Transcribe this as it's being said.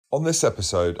On this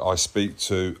episode, I speak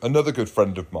to another good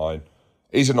friend of mine.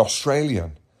 He's an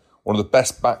Australian, one of the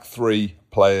best back three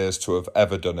players to have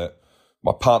ever done it.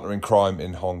 My partner in crime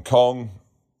in Hong Kong.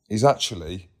 He's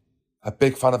actually a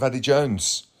big fan of Eddie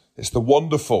Jones. It's the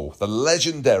wonderful, the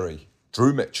legendary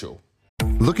Drew Mitchell.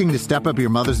 Looking to step up your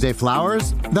Mother's Day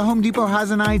flowers? The Home Depot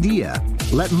has an idea.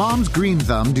 Let Mom's Green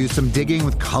Thumb do some digging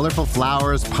with colorful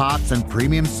flowers, pots, and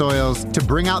premium soils to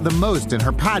bring out the most in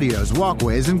her patios,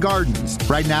 walkways, and gardens.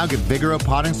 Right now, get Vigoro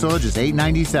potting soil just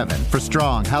 $8.97 for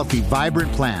strong, healthy,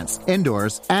 vibrant plants,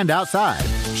 indoors and outside.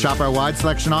 Shop our wide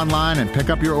selection online and pick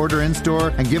up your order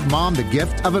in-store and give Mom the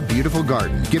gift of a beautiful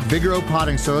garden. Get Vigoro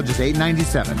potting soil just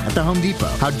 $8.97 at the Home Depot.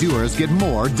 How doers get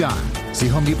more done. See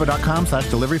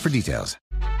homedepot.com/delivery for details.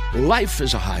 Life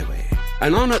is a highway,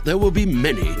 and on it there will be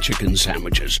many chicken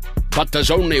sandwiches. But there's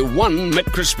only one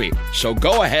McCrispy. So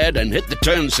go ahead and hit the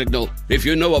turn signal if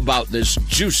you know about this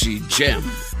juicy gem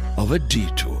of a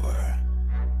detour.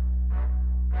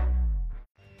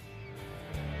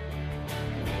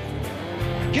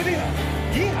 Giddy up!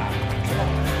 Yeah!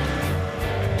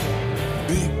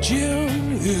 Big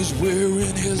Jim is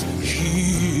wearing his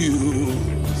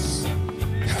heels,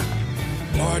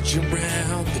 marching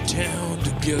around the town to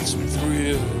get some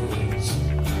thrills.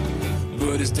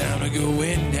 But it's time to go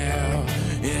in now,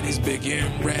 and he's big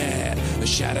and rad. A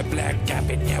shot of black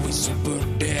coffee, now he's super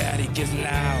dead. He gets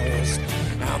lost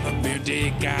on the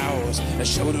birthday cows. A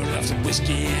shoulder of some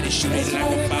whiskey, and he shoots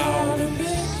like a ball.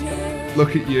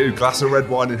 Look at you, glass of red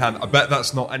wine in hand. I bet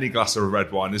that's not any glass of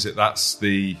red wine, is it? That's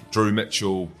the Drew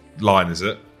Mitchell line, is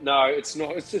it? No, it's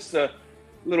not. It's just a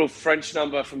little French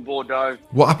number from Bordeaux.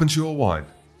 What happened to your wine?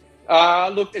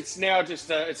 Look, it's now just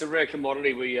it's a rare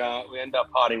commodity. We end up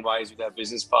parting ways with our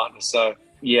business partners. So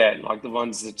yeah, like the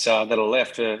ones that are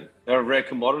left are a rare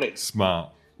commodity.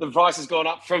 Smart. The price has gone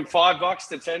up from $5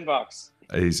 to $10.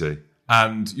 Easy.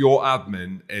 And your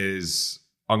admin is,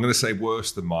 I'm going to say,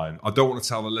 worse than mine. I don't want to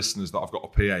tell the listeners that I've got a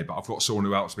PA, but I've got someone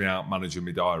who helps me out managing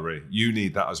my diary. You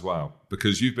need that as well,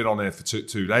 because you've been on here for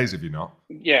two days, have you not?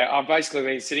 Yeah, I've basically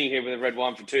been sitting here with a red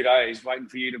wine for 2 days waiting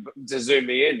for you to zoom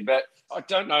me in. But I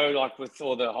don't know, like with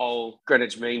all the whole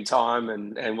Greenwich Mean Time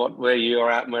and where you're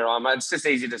at and where I'm at, it's just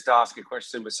easy just to ask a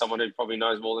question with someone who probably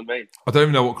knows more than me. I don't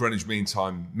even know what Greenwich Mean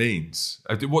Time means.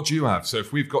 What do you have? So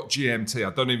if we've got GMT,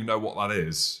 I don't even know what that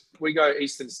is. We go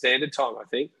Eastern Standard Time, I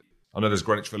think. I know there's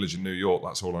Greenwich Village in New York.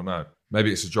 That's all I know.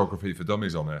 Maybe it's a geography for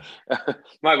dummies on here.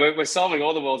 Mate, we're solving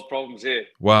all the world's problems here.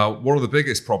 Well, one of the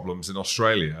biggest problems in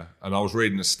Australia, and I was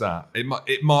reading a stat,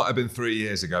 it might have been 3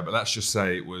 years ago, but let's just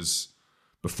say it was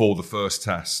before the first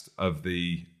test of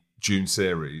the June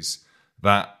series,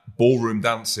 that ballroom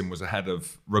dancing was ahead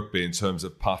of rugby in terms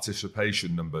of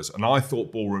participation numbers. And I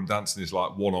thought ballroom dancing is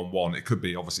like one-on-one. It could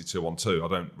be obviously two-on-two. I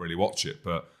don't really watch it,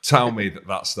 but tell me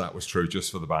that stat was true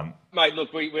just for the band. Mate,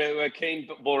 look, we're keen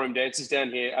ballroom dancers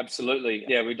down here, absolutely.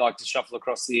 Yeah, we'd like to shuffle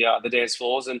across the dance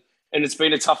floors. And it's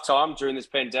been a tough time during this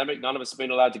pandemic. None of us have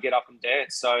been allowed to get up and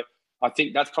dance. So I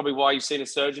think that's probably why you've seen a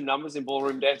surge in numbers in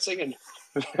ballroom dancing. And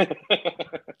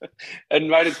and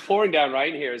mate, it's pouring down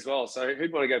rain here as well. So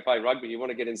who'd want to go play rugby? You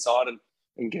want to get inside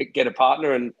and get a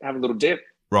partner and have a little dip.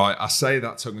 Right, I say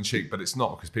that tongue in cheek, but it's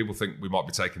not, because people think we might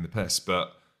be taking the piss.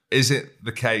 But is it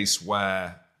the case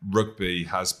where rugby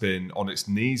has been on its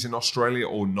knees in Australia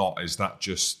or not? Is that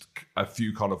just a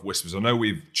few kind of whispers? I know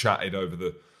we've chatted over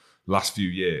the last few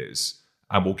years,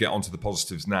 and we'll get onto the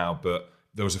positives now, but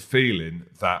there was a feeling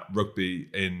that rugby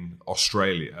in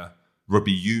Australia,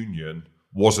 rugby union,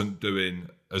 wasn't doing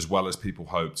as well as people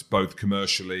hoped, both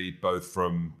commercially, both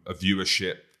from a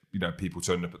viewership, people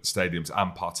turning up at the stadiums,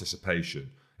 and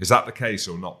participation. Is that the case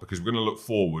or not? Because we're going to look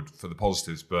forward for the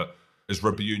positives, but has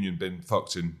rugby union been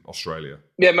fucked in Australia?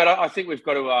 Yeah, mate, I think we've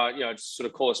got to, just sort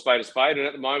of call a spade a spade. And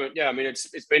at the moment, yeah, I mean,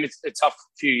 it's been a tough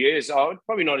few years.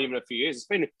 Probably not even a few years. It's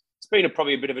been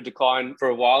probably a bit of a decline for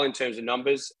a while in terms of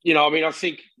numbers. I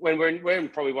think when we're in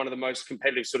probably one of the most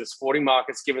competitive sort of sporting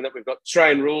markets, given that we've got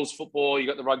Australian rules football, you've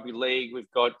got the rugby league,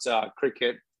 we've got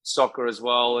cricket, soccer as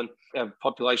well, and our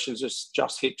population's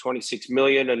just hit 26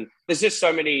 million. And there's just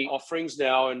so many offerings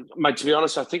now. And mate, to be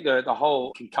honest, I think the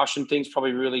whole concussion thing's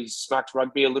probably really smacked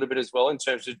rugby a little bit as well in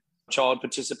terms of child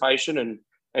participation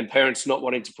and parents not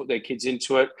wanting to put their kids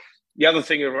into it. The other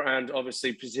thing around,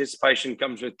 obviously, participation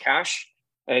comes with cash.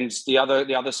 And the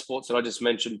other sports that I just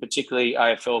mentioned, particularly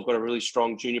AFL, have got a really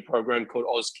strong junior program called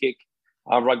Auskick.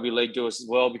 Rugby league do us as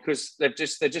well, because they're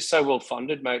just so well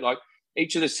funded, mate. Like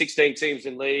each of the 16 teams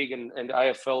in league and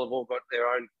AFL have all got their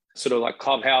own sort of like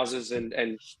clubhouses and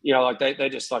like they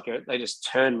just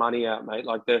turn money out, mate.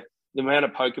 Like the amount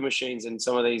of poker machines in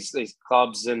some of these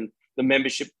clubs and the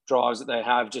membership drives that they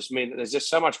have just mean that there's just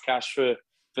so much cash for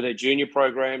for their junior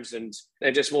programs, and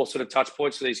they're just more sort of touch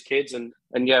points for these kids. And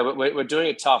yeah, we're doing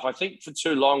it tough. I think for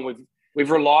too long we've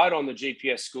relied on the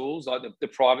GPS schools, like the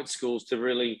private schools, to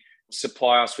really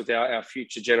supply us with our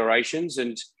future generations.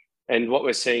 And what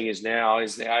we're seeing is now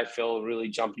is the AFL really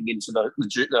jumping into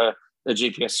the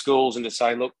GPS schools and to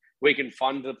say, look, we can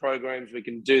fund the programs, we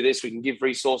can do this, we can give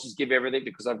resources, give everything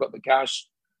because I've got the cash.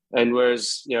 And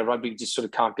whereas, rugby just sort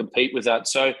of can't compete with that.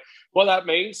 So what that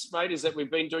means, mate, is that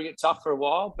we've been doing it tough for a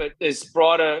while, but there's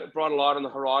brighter light on the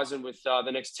horizon with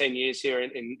the next 10 years here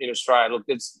in Australia. Look,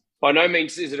 it's by no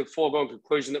means is it a foregone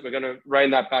conclusion that we're going to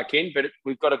rein that back in, but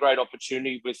we've got a great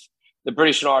opportunity with the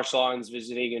British and Irish Lions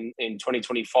visiting in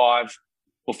 2025.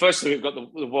 Well, firstly, we've got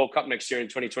the World Cup next year in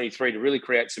 2023 to really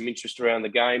create some interest around the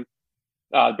game.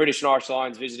 British and Irish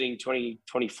Lions visiting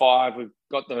 2025. We've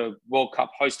got the World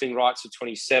Cup hosting rights for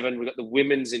 27. We've got the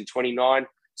women's in 29.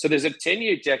 So there's a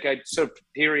 10-year decade sort of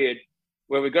period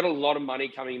where we've got a lot of money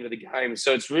coming into the game.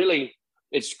 So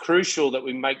it's crucial that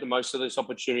we make the most of this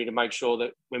opportunity to make sure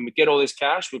that when we get all this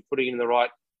cash, we're putting in the right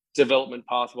development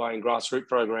pathway and grassroots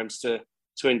programs to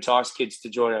entice kids to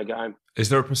join our game. Is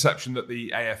there a perception that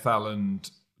the AFL and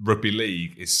rugby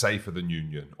league is safer than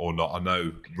union or not? I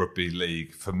know rugby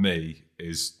league, for me,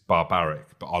 is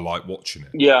barbaric, but I like watching it.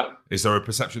 Yeah. Is there a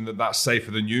perception that that's safer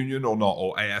than union or not?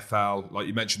 Or AFL, like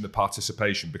you mentioned, the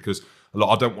participation, because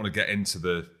I don't want to get into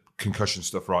the concussion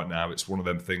stuff right now. It's one of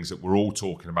them things that we're all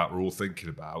talking about, we're all thinking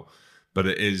about, but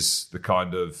it is the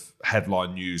kind of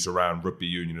headline news around rugby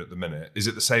union at the minute. Is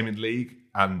it the same in league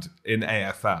and in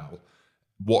AFL?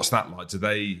 What's that like? Do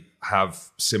they have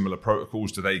similar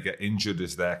protocols? Do they get injured?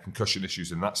 Is there concussion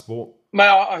issues in that sport?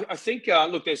 Mate, I think,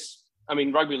 look,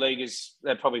 rugby league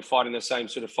they're probably fighting the same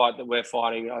sort of fight that we're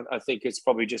fighting. I think it's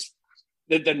probably just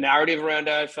the narrative around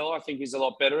AFL, I think, is a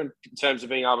lot better in terms of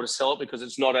being able to sell it because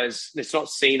it's not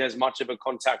seen as much of a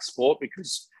contact sport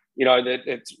because,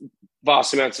 it's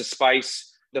vast amounts of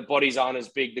space. The bodies aren't as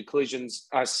big. The collisions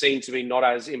are seen to be not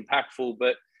as impactful,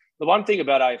 but the one thing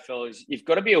about AFL is you've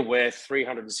got to be aware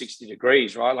 360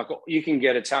 degrees, right? Like you can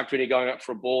get attacked when you're going up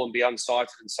for a ball and be unsighted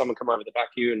and someone come over the back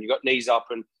of you and you've got knees up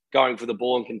and going for the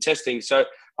ball and contesting. So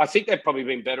I think they've probably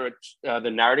been better at the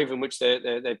narrative in which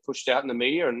they're pushed out in the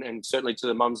media and certainly to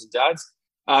the mums and dads.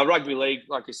 Rugby league,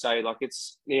 like you say, like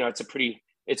it's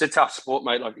a tough sport,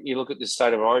 mate. Like you look at the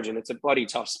state of origin, it's a bloody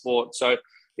tough sport. So,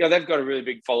 they've got a really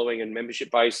big following and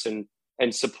membership base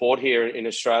and support here in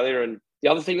Australia. And the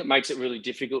other thing that makes it really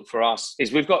difficult for us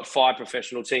is we've got 5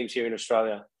 professional teams here in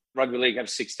Australia. Rugby league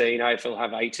have 16, AFL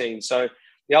have 18. So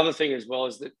the other thing as well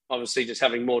is that obviously just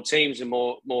having more teams and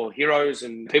more heroes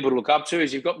and people to look up to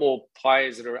is you've got more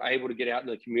players that are able to get out in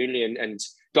the community and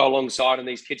go alongside and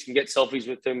these kids can get selfies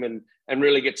with them and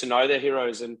really get to know their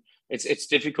heroes. And it's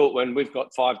difficult when we've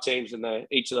got 5 teams and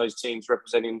each of those teams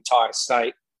representing an entire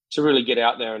state to really get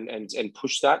out there and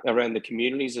push that around the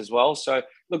communities as well. So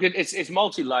look, it's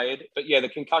multi-layered, but yeah, the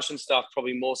concussion stuff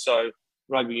probably more so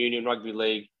rugby union, rugby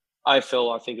league.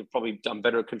 AFL, I think, have probably done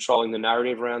better at controlling the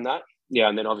narrative around that. Yeah,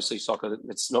 and then obviously soccer,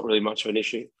 it's not really much of an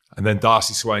issue. And then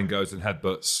Darcy Swain goes and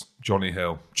headbutts Johnny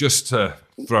Hill just to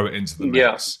throw it into the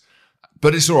mix. Yeah.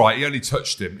 But it's all right. He only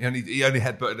touched him. He only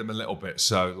headbutted him a little bit,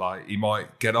 so like he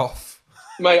might get off.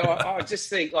 Mate, I just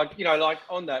think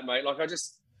on that, mate.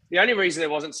 The only reason there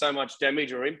wasn't so much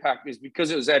damage or impact is because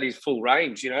it was at his full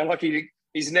range.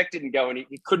 His neck didn't go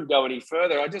he couldn't go any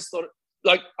further. I just thought,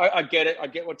 I get it. I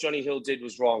get what Johnny Hill did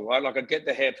was wrong, right? Like I get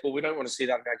the hair pull. We don't want to see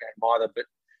that in our game either. But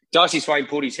Darcy Swain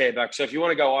pulled his hair back. So if you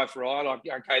want to go eye for eye,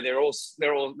 okay, they're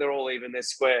all even, they're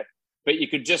square. But you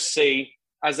could just see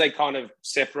as they kind of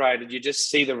separated, you just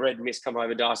see the red mist come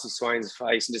over Darcy Swain's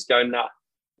face and just go, nah.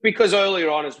 Because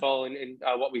earlier on as well, in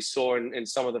what we saw in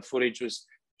some of the footage was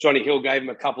Johnny Hill gave him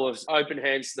a couple of open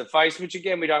hands to the face, which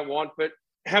again, we don't want. But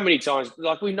how many times,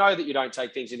 we know that you don't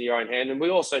take things into your own hand. And we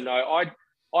also know,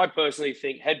 I personally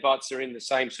think headbutts are in the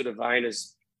same sort of vein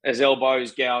as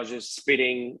elbows, gouges,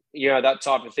 spitting, that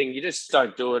type of thing. You just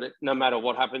don't do it no matter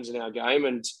what happens in our game.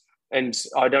 And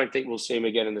I don't think we'll see him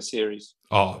again in the series.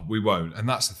 Oh, we won't. And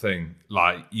that's the thing.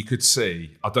 You could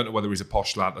see, I don't know whether he's a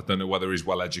posh lad. I don't know whether he's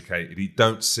well-educated. He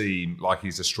don't seem like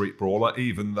he's a street brawler,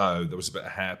 even though there was a bit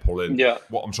of hair pulling. Yeah.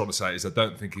 What I'm trying to say is I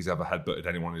don't think he's ever headbutted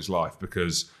anyone in his life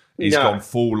because he's gone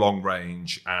full long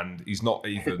range and he's not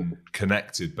even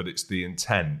connected, but it's the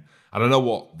intent. And I know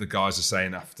what the guys are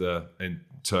saying after in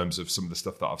terms of some of the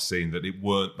stuff that I've seen, that it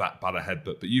weren't that bad a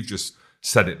headbutt, but you've just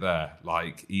said it there.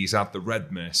 He's had the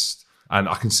red mist, and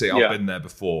I can see I've been there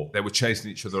before. They were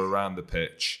chasing each other around the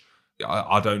pitch.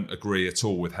 I don't agree at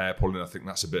all with hair pulling. I think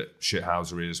that's a bit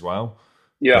shithousery as well.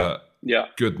 Yeah.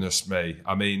 Goodness me.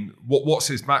 I mean, what's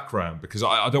his background? Because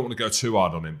I don't want to go too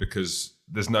hard on him because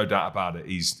there's no doubt about it.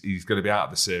 He's going to be out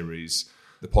of the series.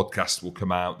 The podcast will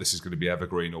come out. This is going to be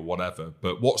evergreen or whatever.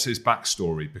 But what's his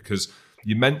backstory? Because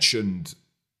you mentioned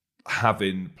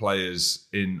having players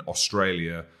in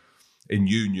Australia in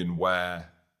union where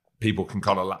people can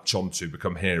kind of latch on to,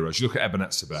 become heroes. You look at Eben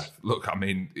Etzebeth. Look, I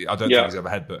mean, I don't think he's ever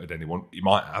headbutted anyone. He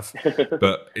might have.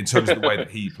 But in terms of the way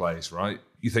that he plays, right?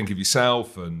 You think of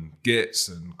yourself and Gitz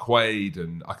and Quaid,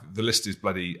 and the list is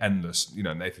bloody endless. You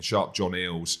know, Nathan Sharp, John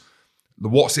Eales.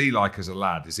 What's he like as a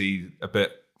lad? Is he a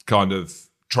bit kind of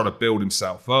trying to build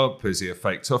himself up? Is he a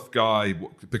fake tough guy?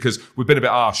 Because we've been a bit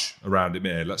harsh around him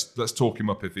here. Let's talk him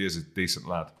up if he is a decent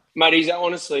lad. Mate, he's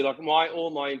honestly, like, all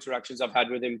my interactions I've had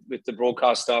with him with the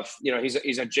broadcast stuff, you know,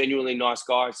 he's a genuinely nice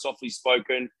guy, softly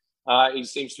spoken. He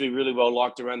seems to be really well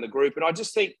liked around the group. And I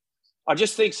just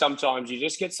think sometimes you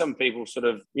just get some people sort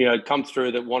of, you know, come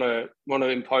through that want to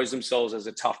impose themselves as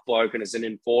a tough bloke and as an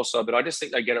enforcer. But I just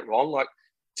think they get it wrong. Like,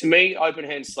 to me, open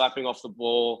hand slapping off the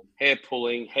ball, hair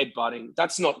pulling, head butting,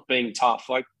 that's not being tough.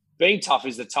 Like, being tough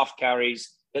is the tough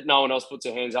carries that no one else puts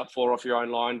their hands up for off your own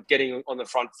line, getting on the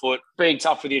front foot, being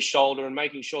tough with your shoulder and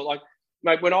making sure, like,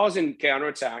 mate, when I was in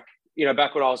counter-attack, you know,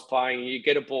 back when I was playing, you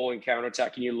get a ball in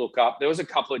counter-attack and you look up, there was a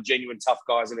couple of genuine tough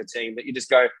guys in the team that you just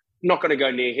go, I'm not going to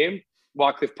go near him.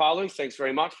 Wycliffe Palu, thanks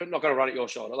very much, but not going to run at your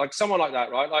shoulder. Like, someone like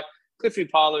that, right? Like, Cliffy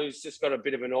Palu's just got a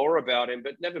bit of an aura about him,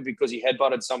 but never because he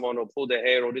headbutted someone or pulled their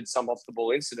hair or did some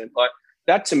off-the-ball incident. Like,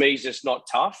 that to me is just not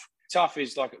tough. Tough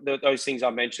is like those things I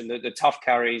mentioned, the tough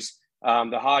carries,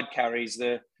 the hard carries,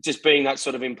 the just being that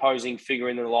sort of imposing figure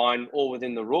in the line, all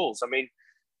within the rules. I mean,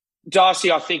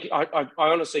 Darcy, I think I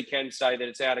honestly can say that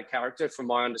it's out of character from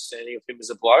my understanding of him as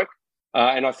a bloke.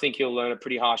 And I think he'll learn a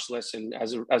pretty harsh lesson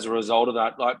as a result of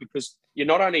that. Like, because you're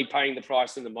not only paying the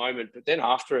price in the moment, but then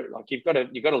after it, like, you've got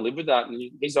to live with that.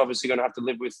 And he's obviously going to have to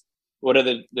live with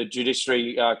whatever the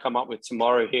judiciary come up with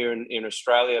tomorrow here in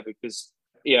Australia. Because,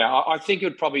 I think it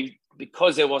would probably,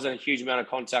 because there wasn't a huge amount of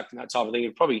contact and that type of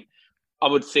thing, I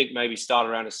would think maybe start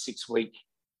around a 6-week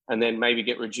and then maybe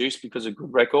get reduced because of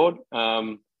good record.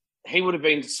 He would have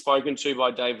been spoken to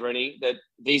by Dave Rennie that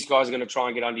these guys are going to try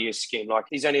and get under your skin. Like,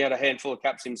 he's only had a handful of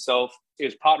caps himself. He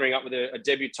was partnering up with a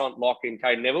debutant lock in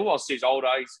Caden Neville whilst he's older.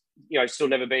 He's, still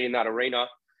never been in that arena.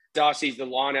 Darcy's the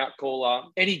line-out caller.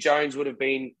 Eddie Jones would have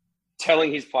been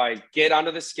telling his players, get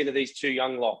under the skin of these two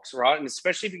young locks, right? And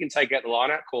especially if you can take out the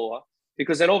line-out caller,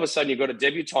 because then all of a sudden you've got a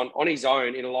debutant on his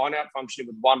own in a line-out function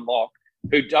with one lock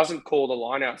who doesn't call the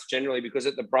line-outs generally, because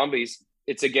at the Brumbies,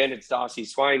 it's Darcy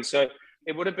Swain. So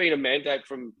it would have been a mandate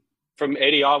from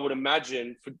Eddie, I would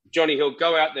imagine, for Johnny Hill,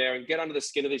 go out there and get under the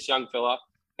skin of this young fella.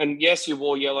 And yes, you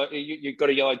wore yellow, you got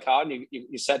a yellow card and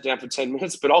you sat down for 10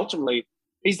 minutes, but ultimately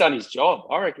he's done his job.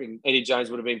 I reckon Eddie Jones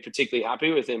would have been particularly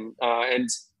happy with him.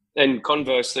 And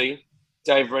conversely,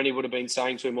 Dave Rennie would have been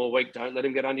saying to him all week, don't let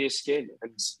him get under your skin.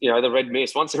 And, the red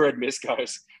mist, once the red mist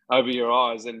goes over your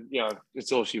eyes, and,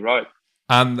 it's all she wrote.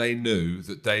 And they knew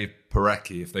that Dave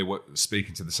Parecki, if they were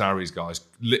speaking to the Sarries guys,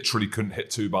 literally couldn't hit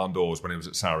 2 barn doors when he was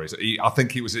at Sarries. I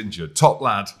think he was injured. Top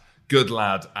lad, good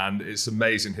lad, and it's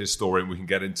amazing his story, and we can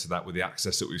get into that with the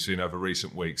access that we've seen over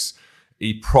recent weeks.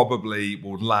 He probably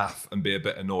will laugh and be a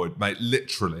bit annoyed. Mate,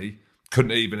 literally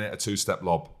couldn't even hit a 2-step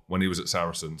lob when he was at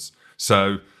Saracens.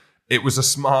 So it was a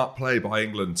smart play by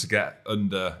England to get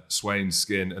under Swain's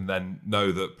skin and then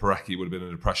know that Parecki would have been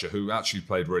under pressure, who actually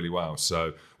played really well.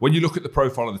 So when you look at the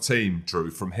profile of the team,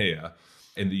 Drew, from here,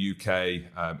 in the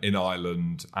UK, in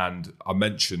Ireland, and I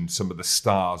mentioned some of the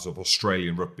stars of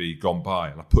Australian rugby gone by,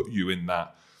 and I put you in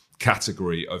that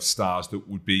category of stars that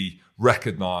would be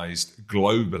recognised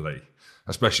globally,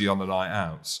 especially on the night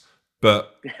outs.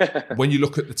 But when you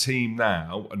look at the team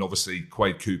now, and obviously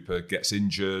Quade Cooper gets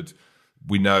injured,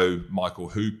 we know Michael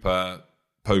Hooper,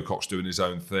 Pocock's doing his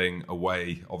own thing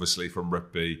away, obviously, from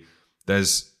rugby.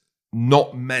 There's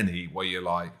not many where you're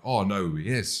like, oh, no, he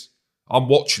is. I'm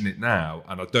watching it now,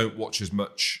 and I don't watch as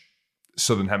much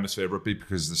Southern Hemisphere rugby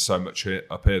because there's so much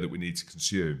up here that we need to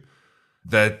consume.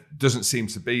 There doesn't seem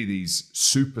to be these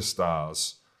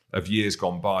superstars of years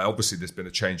gone by. Obviously, there's been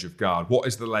a change of guard. What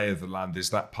is the lay of the land? Is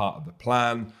that part of the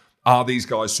plan? Are these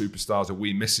guys superstars? Are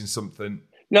we missing something?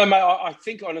 No, mate, I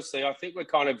think, honestly, we're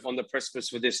kind of on the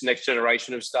precipice with this next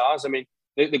generation of stars. I mean,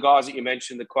 the guys that you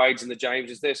mentioned, the Quades and the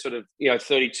Jameses, they're sort of,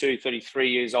 32,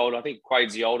 33 years old. I think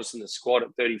Quade's the oldest in the squad at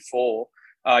 34.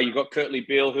 You've got Kurtley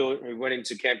Beale, who went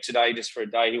into camp today just for a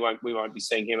day. We won't be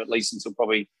seeing him at least until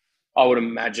probably, I would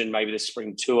imagine, maybe the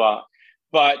spring tour.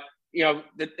 But,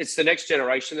 it's the next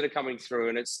generation that are coming through,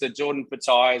 and it's the Jordan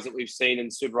Patayas that we've seen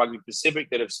in Super Rugby Pacific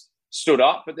that have stood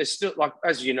up. But there's still, like,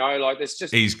 as you know, like, there's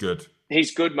just... He's good.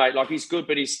 He's good, mate. Like, he's good,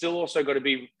 but he's still also got to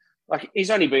be like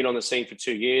he's only been on the scene for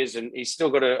 2 years, and he's still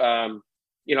got to,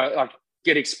 like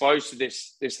get exposed to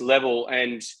this level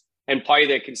and play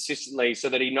there consistently, so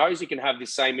that he knows he can have the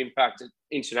same impact at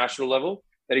international level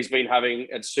that he's been having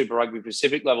at Super Rugby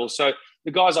Pacific level. So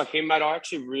the guys like him, mate, I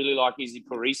actually really like Izzy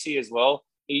Parisi as well.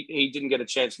 He didn't get a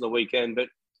chance on the weekend, but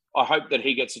I hope that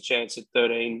he gets a chance at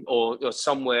 13 or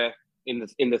somewhere in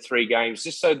the 3 games,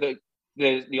 just so that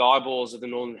the eyeballs of the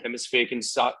Northern Hemisphere can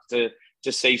start to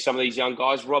see some of these young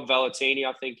guys. Rob Valentini,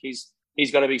 I think he's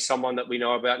going to be someone that we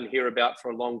know about and hear about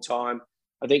for a long time.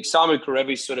 I think Samu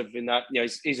Karevi's sort of in that,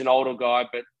 he's an older guy,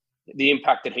 but the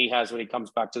impact that he has when he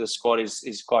comes back to the squad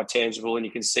is quite tangible, and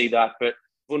you can see that. But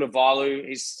Vunivalu,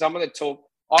 he's someone that talk.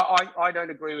 I don't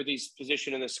agree with his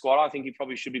position in the squad. I think he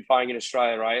probably should be playing in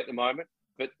Australia at the moment.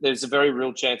 But there's a very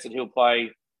real chance that he'll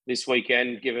play this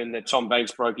weekend, given that Tom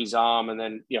Banks broke his arm, and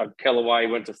then Kellaway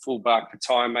went to fullback.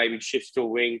 Patai maybe shifts to a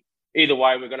wing. Either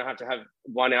way, we're going to have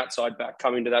one outside back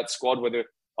come into that squad. Whether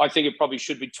I think it probably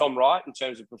should be Tom Wright in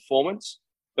terms of performance,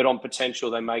 but on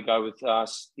potential they may go with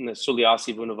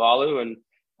Suliasi Vunivalu.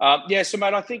 And so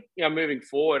mate, I think moving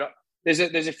forward, there's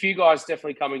a few guys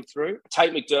definitely coming through.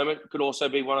 Tate McDermott could also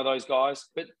be one of those guys.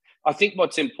 But I think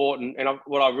what's important, and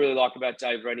what I really like about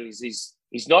Dave Rennie, is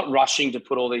he's not rushing to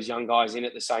put all these young guys in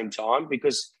at the same time,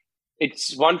 because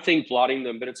it's one thing blooding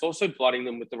them, but it's also blooding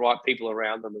them with the right people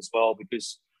around them as well.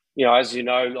 Because, as you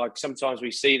know, like sometimes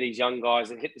we see these young guys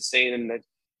that hit the scene, and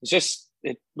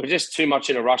we're just too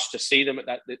much in a rush to see them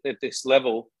at this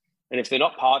level. And if they're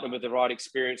not partnered with the right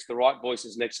experience, the right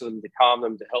voices next to them to calm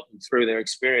them, to help them through their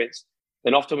experience,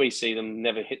 then often we see them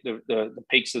never hit the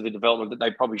peaks of the development that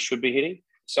they probably should be hitting.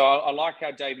 So I like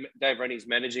how Dave Rennie's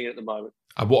managing it at the moment.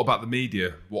 And what about the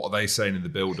media? What are they saying in the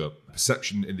build-up?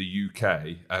 Perception in the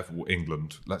UK,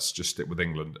 England, let's just stick with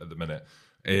England at the minute,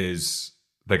 is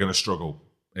they're going to struggle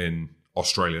in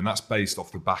Australia. And that's based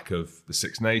off the back of the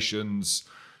Six Nations,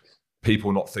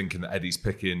 people not thinking that Eddie's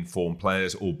picking form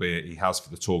players, albeit he has for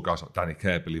the tour. Guys like Danny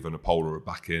Kerr, Billy Vunipola are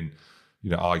back in.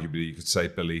 Arguably you could say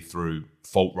Billy through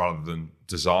fault rather than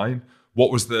design.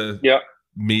 What was the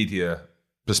media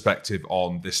perspective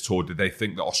on this tour? Did they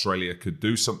think that Australia could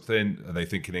do something? Are they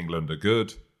thinking England are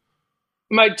good?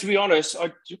 Mate, to be honest,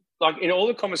 in all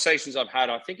the conversations I've had,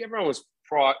 I think everyone was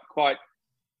quite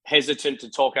hesitant to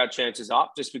talk our chances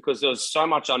up, just because there was so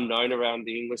much unknown around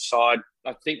the English side.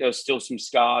 I think there was still some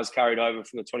scars carried over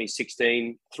from the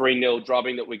 2016 3-0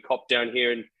 drubbing that we copped down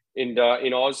here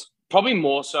in Oz. Probably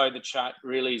more so the chat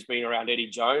really has been around Eddie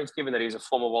Jones, given that he's a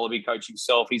former Wallaby coach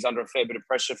himself. He's under a fair bit of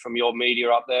pressure from your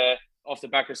media up there, off the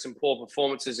back of some poor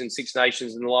performances in Six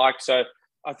Nations and the like. So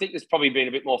I think there's probably been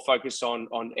a bit more focus on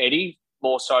Eddie,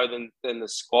 more so than the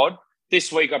squad. This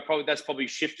week, that's probably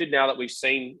shifted now that we've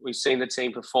seen the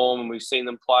team perform and we've seen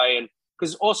them play. And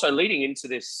because also leading into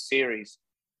this series,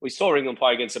 we saw England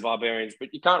play against the Barbarians,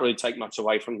 but you can't really take much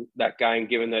away from that game,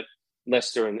 given that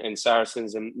Leicester and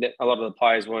Saracens and a lot of the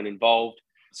players weren't involved.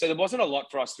 So there wasn't a lot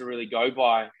for us to really go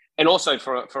by, and also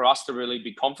for us to really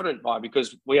be confident by,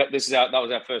 because that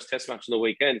was our first test match on the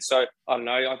weekend. So I don't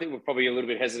know, I think we're probably a little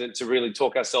bit hesitant to really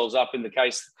talk ourselves up in the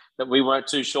case that we weren't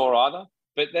too sure either.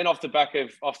 But then off the back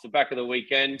of the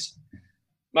weekend,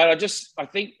 mate, I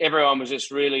think everyone was just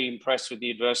really impressed with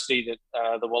the adversity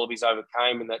that the Wallabies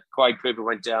overcame, and that Quade Cooper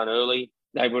went down early.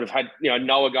 They would have had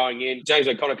Noah going in, James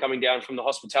O'Connor coming down from the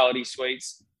hospitality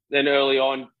suites. Then early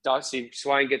on, Darcy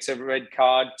Swain gets a red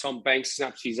card. Tom Banks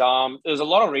snaps his arm. There's a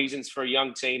lot of reasons for a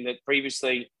young team that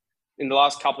previously, in the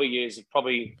last couple of years, have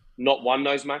probably not won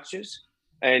those matches.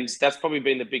 And that's probably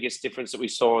been the biggest difference that we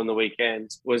saw on the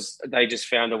weekend, was they just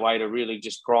found a way to really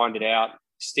just grind it out,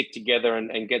 stick together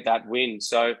and get that win.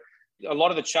 So a lot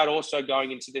of the chat also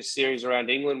going into this series around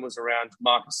England was around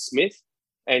Marcus Smith.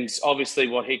 And obviously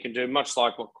what he can do, much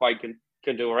like what Quade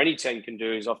can do, or any 10 can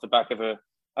do, is off the back of a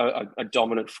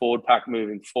dominant forward pack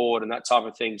moving forward and that type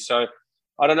of thing. So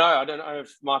I don't know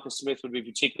if Marcus Smith would be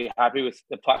particularly happy with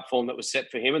the platform that was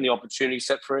set for him and the opportunity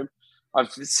set for him. I've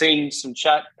seen some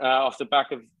chat off the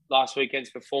back of last weekend's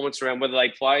performance around whether they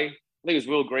play. I think it was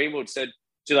Will Greenwood said,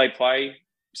 do they play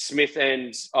Smith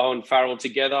and Owen Farrell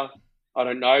together? I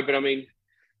don't know, but I mean,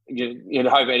 you'd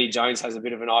hope Eddie Jones has a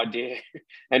bit of an idea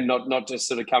and not just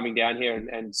sort of coming down here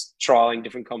and trialling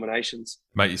different combinations.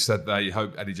 Mate, you said there, you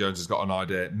hope Eddie Jones has got an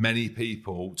idea. Many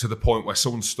people, to the point where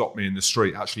someone stopped me in the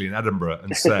street, actually in Edinburgh,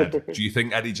 and said, do you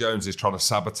think Eddie Jones is trying to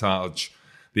sabotage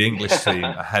the English team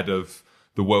ahead of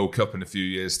the World Cup in a few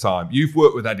years' time? You've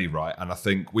worked with Eddie, right? And I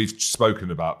think we've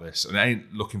spoken about this, and I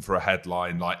ain't looking for a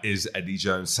headline like, is Eddie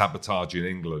Jones sabotaging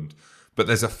England? But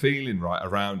there's a feeling, right,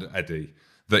 around Eddie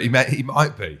that he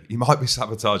might be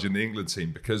sabotaging the England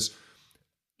team, because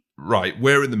right,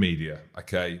 we're in the media,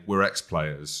 okay? We're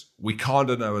ex-players. We kind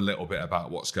of know a little bit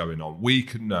about what's going on. We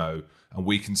can know and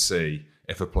we can see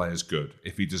if a player's good,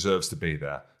 if he deserves to be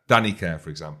there. Danny Care, for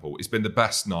example, he's been the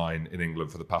best 9 in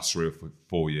England for the past 3 or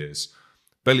 4 years.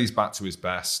 Billy's back to his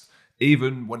best.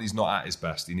 Even when he's not at his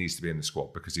best, he needs to be in the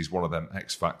squad because he's one of them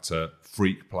X-Factor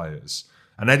freak players.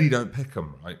 And Eddie don't pick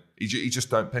him, right? He just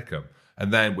don't pick him.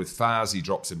 And then with Faz, he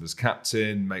drops him as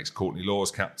captain, makes Courtney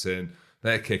Lawes captain.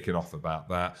 They're kicking off about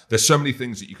that. There's so many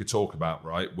things that you could talk about,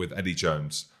 right, with Eddie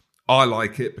Jones. I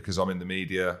like it because I'm in the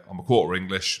media. I'm a quarter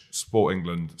English, support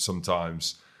England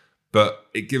sometimes. But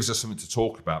it gives us something to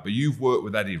talk about. But you've worked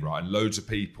with Eddie, right, and loads of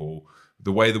people.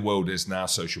 The way the world is now,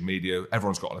 social media,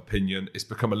 everyone's got an opinion. It's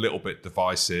become a little bit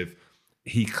divisive.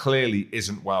 He clearly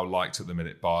isn't well liked at the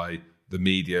minute by the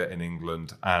media in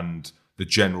England and the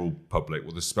general public,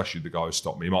 well, especially the guy who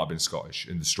stopped me. He might have been Scottish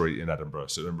in the street in Edinburgh,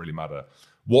 so it doesn't really matter.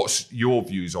 What's your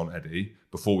views on Eddie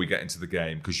before we get into the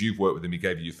game? Because you've worked with him, he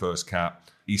gave you your first cap.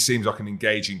 He seems like an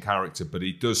engaging character, but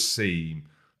he does seem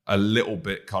a little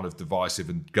bit kind of divisive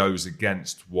and goes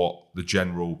against what the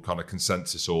general kind of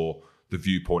consensus or the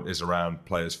viewpoint is around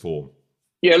players' form.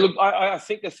 Yeah, look, I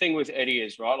think the thing with Eddie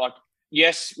is, right, like,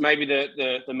 yes, maybe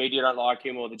the media don't like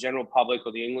him or the general public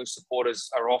or the English supporters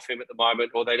are off him at the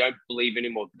moment or they don't believe in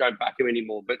him or don't back him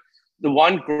anymore. But the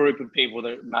one group of people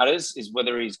that matters is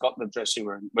whether he's got the dressing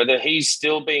room, whether he's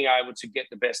still being able to get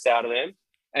the best out of them.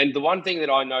 And the one thing that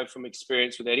I know from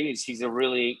experience with Eddie is he's a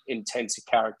really intense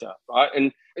character, right?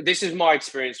 And this is my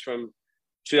experience from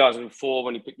 2004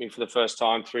 when he picked me for the first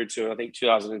time through to, I think,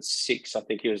 2006, I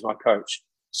think he was my coach.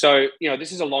 So,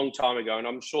 this is a long time ago, and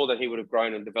I'm sure that he would have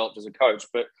grown and developed as a coach.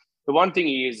 But the one thing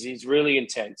he's really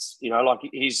intense.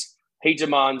 He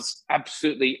demands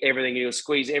absolutely everything. He'll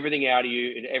squeeze everything out of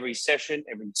you in every session,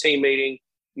 every team meeting,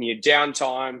 in your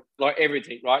downtime, like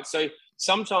everything, right? So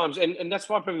sometimes, and that's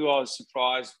why probably I was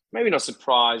surprised, maybe not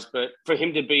surprised, but for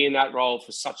him to be in that role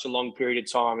for such a long period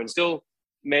of time and still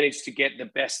manage to get the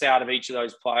best out of each of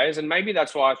those players. And maybe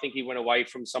that's why I think he went away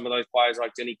from some of those players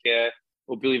like Danny Care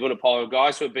or Billy Vunipola,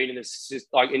 guys who have been in this,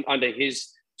 under his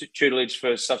tutelage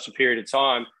for such a period of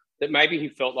time, that maybe he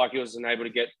felt like he wasn't able to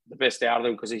get the best out of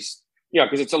them because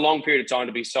because it's a long period of time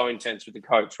to be so intense with the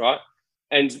coach, right?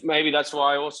 And maybe that's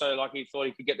why also he thought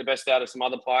he could get the best out of some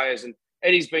other players. And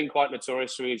Eddie's been quite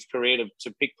notorious through his career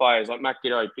to pick players. Like Matt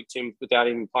Giddo picked him without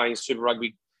even playing Super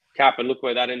Rugby cap, and look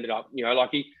where that ended up.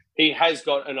 He has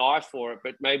got an eye for it,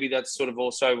 but maybe that's sort of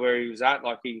also where he was at.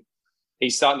 Like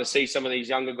he's starting to see some of these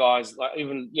younger guys, like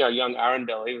even young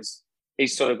Arundel. He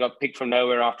sort of got picked from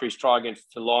nowhere after his try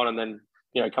against Toulon, and then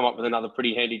come up with another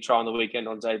pretty handy try on the weekend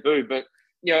on debut. But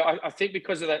I think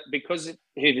because of that, because of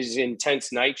his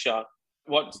intense nature,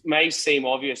 what may seem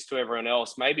obvious to everyone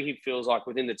else, maybe he feels like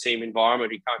within the team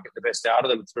environment he can't get the best out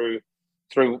of them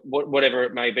through whatever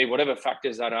it may be, whatever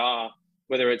factors that are,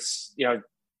 whether it's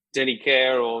Danny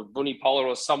Care or Vunipola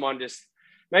or someone just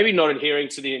maybe not adhering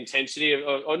to the intensity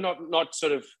or not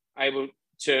sort of able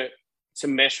to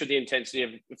mesh with the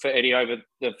intensity for Eddie over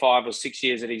the 5 or 6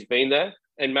 years that he's been there.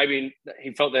 And maybe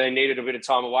he felt that they needed a bit of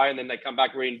time away and then they come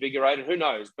back reinvigorated. Who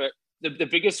knows? But the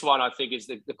biggest one, I think, is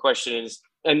the question is,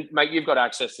 and mate, you've got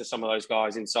access to some of those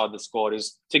guys inside the squad,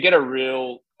 is to get a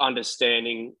real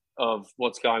understanding of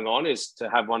what's going on, is to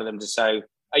have one of them to say,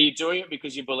 are you doing it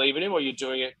because you believe in him, or are you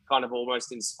doing it kind of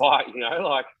almost in spite?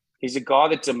 He's a guy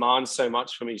that demands so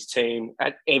much from his team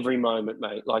at every moment,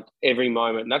 mate, like every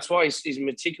moment. And that's why he's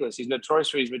meticulous. He's notorious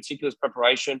for his meticulous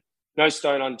preparation. No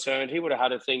stone unturned. He would have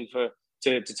had a thing to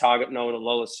target Noah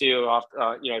Lolesio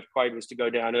after, if Quade was to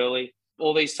go down early.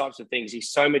 All these types of things.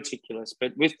 He's so meticulous.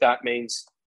 But with that means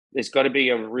there's got to be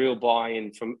a real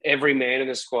buy-in from every man in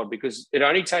the squad, because it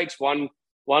only takes one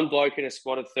bloke in a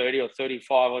squad of 30 or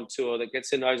 35 on tour that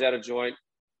gets their nose out of joint,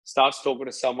 starts talking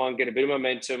to someone, get a bit of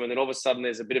momentum, and then all of a sudden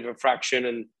there's a bit of a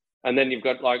fraction, and then you've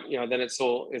got then it's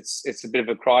a bit of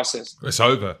a crisis. It's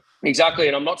over. Exactly.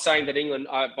 And I'm not saying that England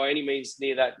are by any means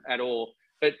near that at all.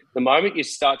 But the moment you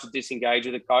start to disengage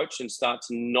with the coach and start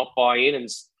to not buy in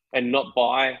and not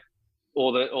buy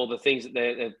all the things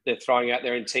that they're throwing out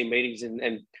there in team meetings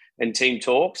and team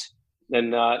talks, then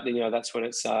that's when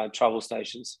it's trouble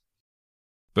stations.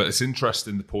 But it's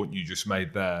interesting the point you just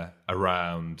made there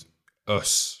around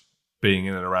us being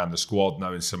in and around the squad,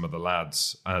 knowing some of the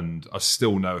lads, and I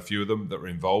still know a few of them that are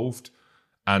involved.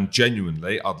 And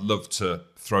genuinely, I'd love to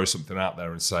throw something out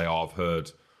there and say, I've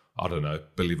heard, I don't know,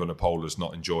 Billy Vunipola's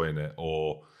not enjoying it,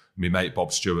 or my mate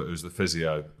Bob Stewart, who's the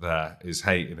physio there, is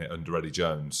hating it under Eddie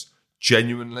Jones.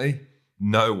 Genuinely,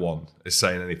 no one is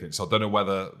saying anything. So I don't know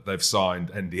whether they've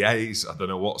signed NDAs. I don't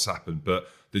know what's happened. But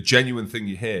the genuine thing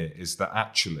you hear is that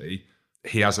actually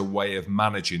he has a way of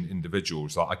managing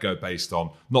individuals. Like I go based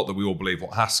on, not that we all believe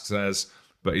what Hask says,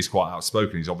 but he's quite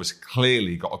outspoken. He's obviously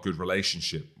clearly got a good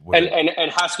relationship with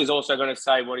and Hask is also going to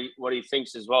say what he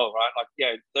thinks as well, right? Like,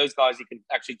 yeah, those guys, you can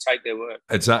actually take their word.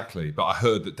 Exactly. But I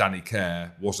heard that Danny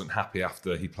Kerr wasn't happy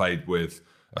after he played with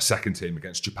a second team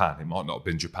against Japan. It might not have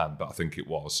been Japan, but I think it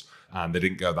was. And they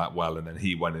didn't go that well. And then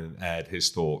he went in and aired his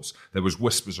thoughts. There was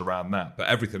whispers around that. But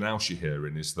everything else you're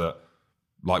hearing is that,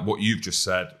 like what you've just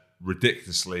said,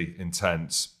 ridiculously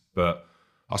intense. But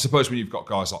I suppose when you've got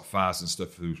guys like Faz and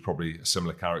stuff, who's probably a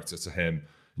similar character to him,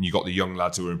 and you've got the young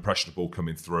lads who are impressionable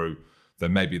coming through,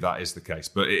 then maybe that is the case.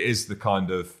 But it is the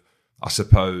kind of, I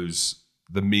suppose,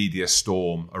 the media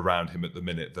storm around him at the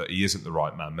minute that he isn't the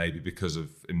right man, maybe because of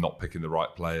him not picking the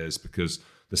right players, because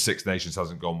the Six Nations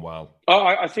hasn't gone well. Oh,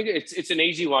 I think it's an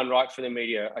easy one, right, for the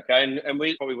media. Okay, and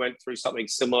we probably went through something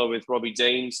similar with Robbie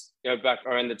Deans, back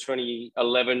around the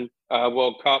 2011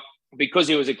 World Cup, because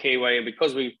he was a Kiwi and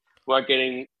because we weren't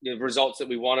getting the results that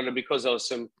we wanted, and because there was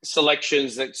some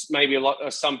selections that maybe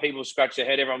some people scratch their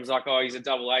head. Everyone's like, "Oh, he's a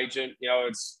double agent."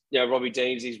 Robbie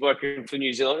Deans, he's working for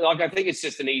New Zealand. Like, I think it's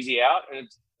just an easy out, and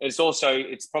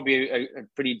it's probably a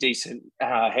pretty decent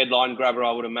headline grabber,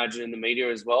 I would imagine, in the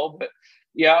media as well. But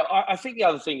yeah, I think the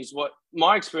other thing is what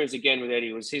my experience again with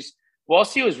Eddie was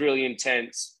whilst he was really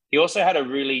intense, he also had a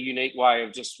really unique way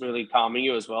of just really calming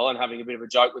you as well and having a bit of a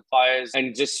joke with players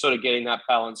and just sort of getting that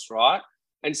balance right.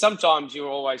 And sometimes you're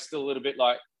always still a little bit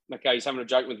like, okay, he's having a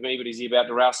joke with me, but is he about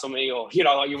to wrestle me? Or,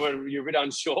 like you're a bit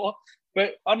unsure.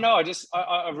 But I don't know,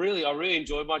 I really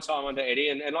enjoyed my time under Eddie.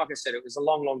 And like I said, it was a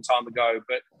long, long time ago.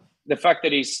 But the fact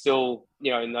that he's still,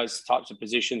 in those types of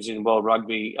positions in world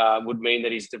rugby would mean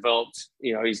that he's developed,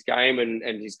 his game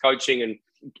and his coaching. And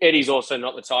Eddie's also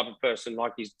not the type of person,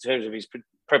 like in terms of his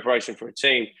preparation for a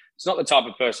team, it's not the type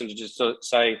of person to just sort of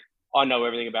say, I know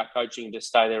everything about coaching and just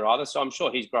stay there either. So I'm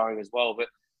sure he's growing as well. But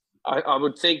I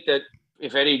would think that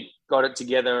if Eddie got it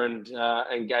together and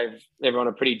gave everyone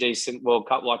a pretty decent World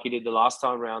Cup like he did the last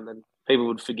time round, then people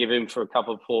would forgive him for a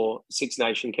couple of poor Six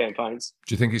Nation campaigns.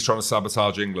 Do you think he's trying to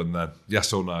sabotage England then?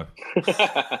 Yes or no?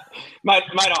 mate,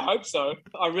 I hope so.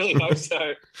 I really hope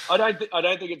so. I don't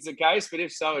think it's the case, but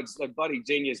if so, it's a bloody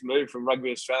genius move from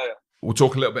Rugby Australia. We'll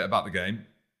talk a little bit about the game.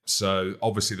 So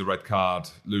obviously the red card,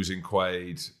 losing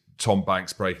Quaid, Tom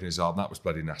Banks breaking his arm, that was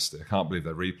bloody nasty. I can't believe they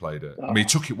replayed it. I mean, he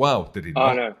took it well, did he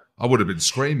not? Oh, no. I would have been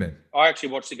screaming. I actually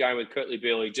watched the game with Kurtley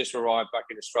Beale. He just arrived back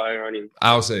in Australia.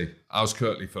 How's he? How's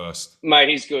Kurtley first? Mate,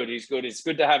 he's good. It's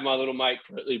good to have my little mate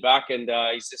Kurtley back, and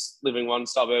he's just living one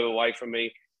suburb away from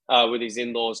me with his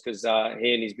in-laws because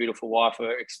he and his beautiful wife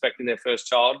are expecting their first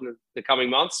child in the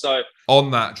coming months. So, on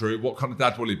that, Drew, what kind of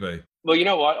dad will he be? Well, you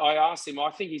know what? I asked him. I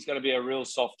think he's going to be a real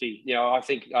softie. I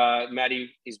think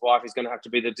Maddie, his wife, is going to have to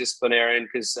be the disciplinarian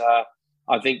because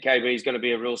I think KB is going to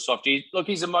be a real softie. Look,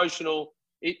 he's emotional.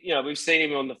 We've seen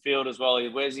him on the field as well. He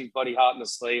wears his bloody heart in the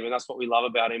sleeve, and that's what we love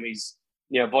about him. He's,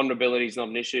 vulnerability is not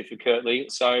an issue for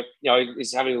Kurtley. So,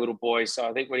 he's having a little boy. So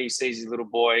I think when he sees his little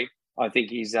boy, I think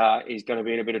he's going to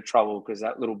be in a bit of trouble because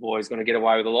that little boy is going to get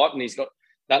away with a lot, and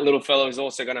that little fellow is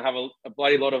also going to have a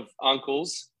bloody lot of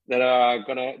uncles that are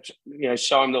going to,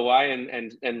 show him the way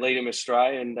and lead him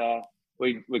astray. And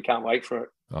we can't wait for it.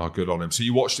 Oh, good on him. So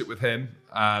you watched it with him,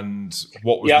 and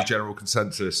what was the general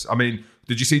consensus? I mean,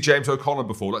 did you see James O'Connor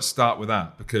before? Let's start with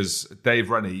that, because Dave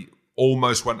Rennie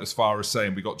almost went as far as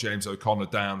saying we got James O'Connor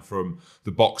down from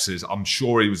the boxes. I'm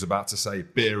sure he was about to say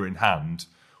beer in hand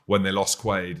when they lost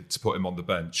Quaid to put him on the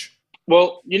bench.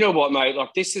 Well, you know what, mate? Like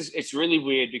it's really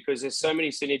weird because there's so many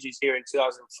synergies here in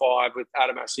 2005 with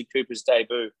Adam Ashley Cooper's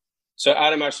debut. So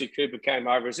Adam Ashley Cooper came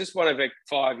over as just one of the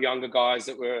 5 younger guys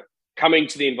that were coming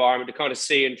to the environment to kind of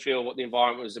see and feel what the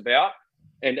environment was about.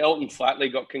 And Elton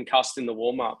Flatley got concussed in the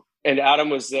warm-up. And Adam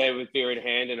was there with beer in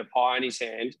hand and a pie in his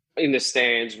hand in the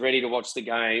stands, ready to watch the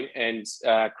game. And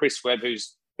Chris Webb,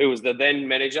 who was the then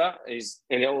manager,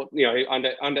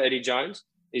 under Eddie Jones,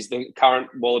 is the current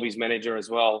Wallabies manager as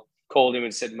well, called him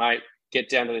and said, mate, get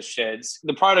down to the sheds.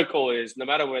 The protocol is no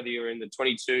matter whether you're in the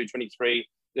 22, 23,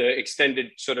 the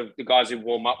extended sort of the guys who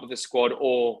warm up with the squad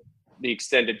or the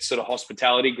extended sort of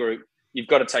hospitality group, you've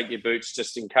got to take your boots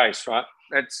just in case, right?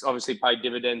 That's obviously paid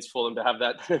dividends for them to have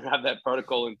that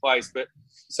protocol in place. But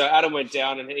so Adam went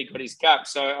down and he got his cap.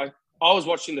 So I was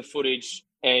watching the footage,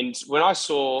 and when I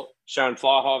saw Sharon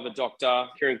Flyhive, the doctor,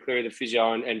 Kieran Cleary, the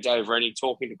physio, and Dave Rennie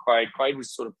talking to Quaid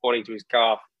was sort of pointing to his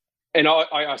calf. And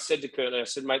I said to Kurtley, I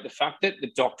said, mate, the fact that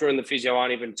the doctor and the physio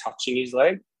aren't even touching his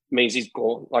leg means he's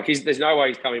gone. Like there's no way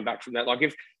he's coming back from that. Like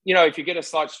if you get a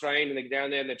slight strain and they're down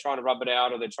there and they're trying to rub it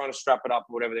out or they're trying to strap it up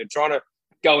or whatever, they're trying to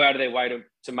go out of their way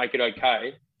to make it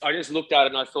okay. I just looked at it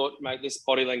and I thought, mate, this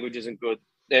body language isn't good.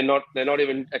 They're not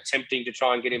even attempting to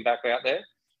try and get him back out there.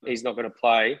 He's not going to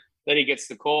play. Then he gets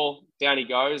the call, down he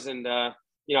goes, and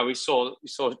we saw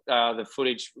the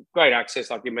footage, great access,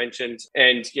 like you mentioned,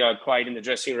 and Quade in the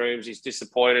dressing rooms, he's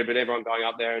disappointed, but everyone going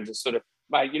up there and just sort of,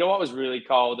 mate, you know what was really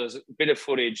cold? There's a bit of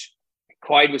footage.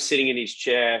 Quade was sitting in his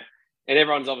chair, and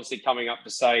everyone's obviously coming up to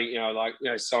say,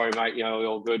 sorry, mate, we're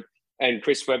all good. And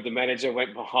Chris Webb, the manager,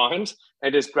 went behind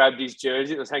and just grabbed his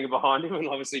jersey that was hanging behind him and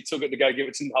obviously took it to go give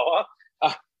it to Noah.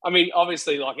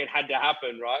 Obviously, like, it had to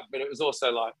happen, right? But it was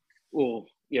also like,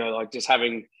 just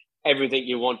having everything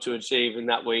you want to achieve in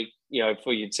that week,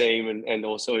 for your team and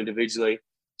also individually,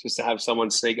 just to have someone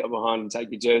sneak up behind and take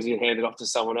your jersey and hand it off to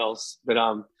someone else. But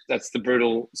that's the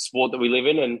brutal sport that we live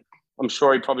in. And I'm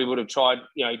sure he probably would have tried,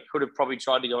 he could have probably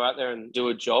tried to go out there and do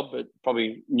a job, but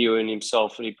probably knew in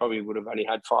himself that he probably would have only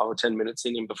had 5 or 10 minutes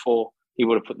in him before he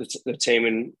would have put the team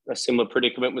in a similar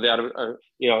predicament without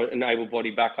an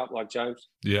able-bodied backup like James.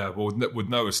 Yeah, well, with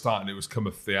Noah starting, it was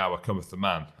cometh the hour, cometh the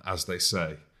man, as they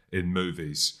say in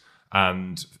movies.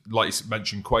 And like you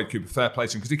mentioned, Quade Cooper, fair play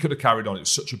to him, because he could have carried on. It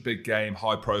was such a big game,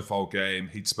 high-profile game.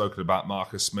 He'd spoken about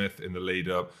Marcus Smith in the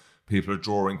lead-up. People are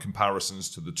drawing comparisons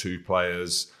to the two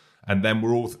players. And then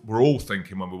we're all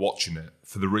thinking when we're watching it,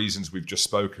 for the reasons we've just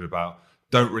spoken about,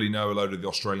 don't really know a load of the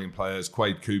Australian players.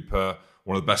 Quade Cooper,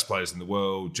 one of the best players in the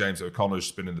world. James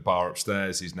O'Connor's been in the bar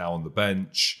upstairs. He's now on the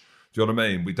bench. Do you know what I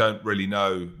mean? We don't really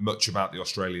know much about the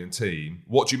Australian team.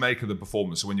 What do you make of the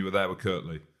performance when you were there with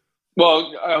Kirtley?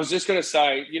 Well, I was just going to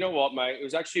say, you know what, mate? It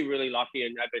was actually really lucky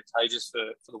and advantageous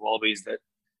for the Wallabies that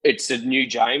it's a new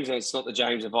James and it's not the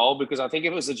James of old, because I think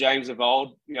if it was the James of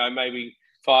old, maybe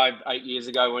 5-8 years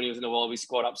ago when he was in the Wallabies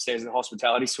squad upstairs in the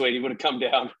hospitality suite, he would have come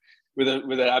down with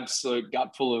an absolute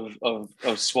gut full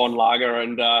of Swan Lager,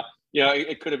 and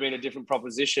it could have been a different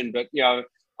proposition. But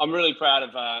I'm really proud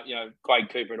of Quade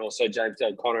Cooper and also James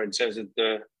O'Connor in terms of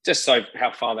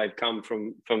how far they've come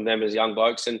from them as young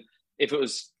blokes. And if it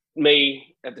was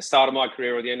me at the start of my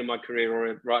career or the end of my career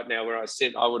or right now where I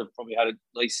sit, I would have probably had at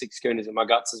least 6 schooners in my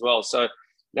guts as well. So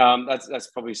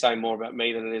that's probably saying more about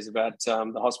me than it is about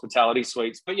the hospitality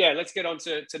suites. But yeah, let's get on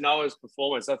to Noah's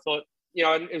performance. I thought,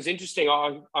 it was interesting.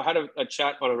 I had a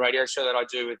chat on a radio show that I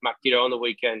do with Matt Giddo on the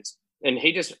weekend, and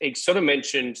he sort of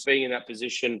mentioned being in that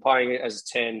position, playing as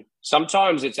 10.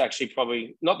 Sometimes it's actually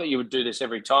probably not that you would do this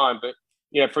every time, but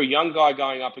for a young guy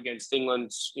going up against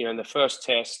England, in the first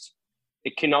test,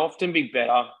 it can often be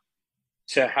better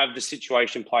to have the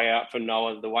situation play out for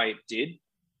Noah the way it did.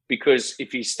 Because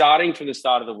if he's starting from the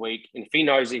start of the week, and if he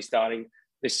knows he's starting,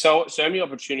 there's so many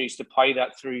opportunities to play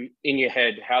that through in your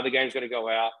head, how the game's going to go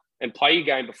out, and play your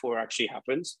game before it actually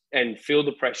happens, and feel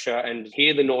the pressure and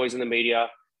hear the noise in the media,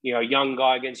 young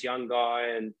guy against young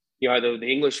guy, and, the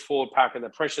English forward pack and the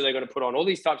pressure they're going to put on, all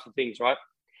these types of things, right?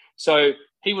 So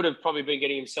he would have probably been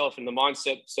getting himself in the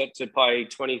mindset set to play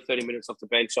 20, 30 minutes off the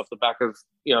bench off the back of,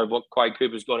 what Quade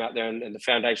Cooper's gone out there and the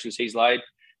foundations he's laid.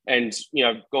 And,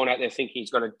 going out there thinking he's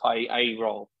going to play a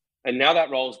role. And now that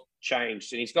role's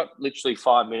changed and he's got literally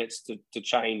 5 minutes to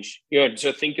change,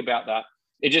 to think about that.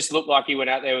 It just looked like he went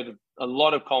out there with a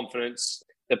lot of confidence.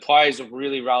 The players have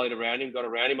really rallied around him, got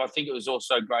around him. I think it was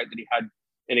also great that he had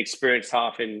an experienced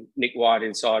half in Nick White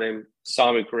inside him,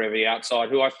 Samu Kerevi outside,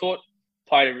 who I thought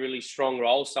played a really strong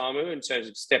role, Samu, in terms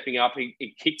of stepping up.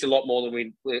 He kicked a lot more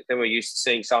than we're used to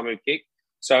seeing Samu kick.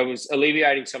 So it was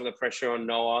alleviating some of the pressure on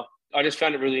Noah. I just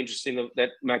found it really interesting that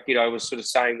Matt Giddo was sort of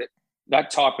saying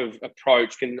that type of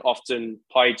approach can often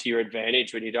play to your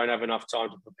advantage when you don't have enough time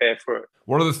to prepare for it.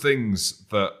 One of the things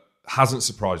that hasn't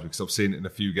surprised me, because I've seen it in a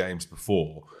few games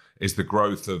before, is the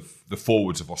growth of the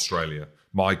forwards of Australia.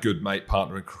 My good mate,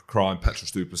 partner in crime,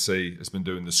 Petros du Plessis, has been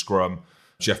doing the scrum.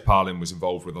 Jeff Parlin was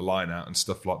involved with the line-out and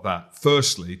stuff like that.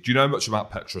 Firstly, do you know much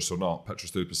about Petros or not,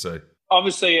 Petros du Plessis?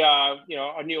 Obviously, I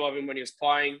knew of him when he was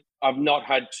playing. I've not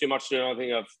had too much to know. I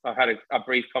think I've had a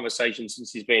brief conversation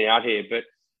since he's been out here, but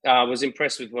I was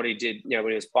impressed with what he did, when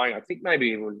he was playing. I think maybe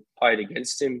even played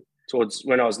against him towards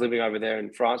when I was living over there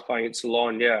in France, playing at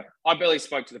Toulon. Yeah, I barely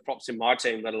spoke to the props in my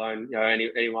team, let alone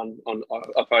anyone on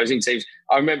opposing teams.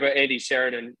 I remember Andy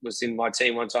Sheridan was in my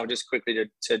team one time. Just quickly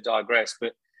to digress,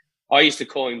 but I used to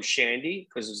call him Shandy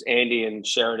because it was Andy and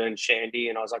Sheridan, Shandy,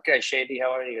 and I was like, "Hey, Shandy,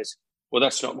 how are you?" He goes, "Well,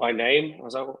 that's not my name." I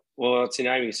was like, "Well, what's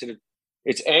your name?" He said,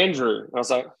 "It's Andrew." And I was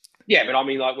like, "Yeah, but I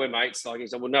mean, like, we're mates." Like, he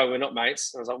said, "Well, no, we're not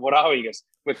mates." And I was like, "What are we?" He goes,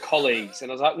 "We're colleagues."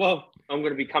 And I was like, "Well, I'm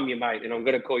going to become your mate and I'm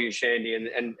going to call you Shandy."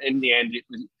 And in the end,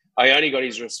 I only got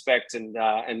his respect and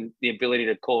the ability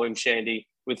to call him Shandy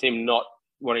with him not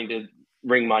wanting to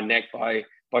wring my neck by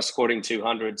scoring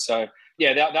 200. So,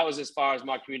 yeah, that was as far as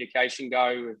my communication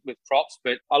go with props.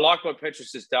 But I like what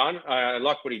Petrus has done. I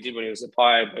like what he did when he was a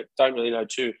player, but don't really know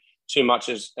too much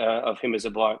of him as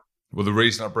a bloke. Well, the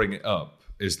reason I bring it up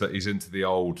is that he's into the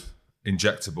old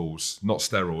injectables, not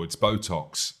steroids,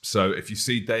 Botox. So if you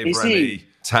see Dave Rennie,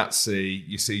 Tatsy,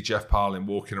 you see Jeff Parlin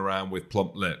walking around with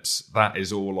plump lips, that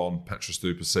is all on Petrus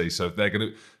du Plessis. So if they're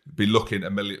going to be looking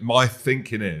 $1 million, my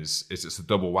thinking is it's a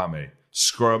double whammy.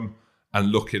 Scrum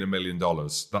and looking $1 million.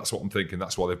 That's what I'm thinking.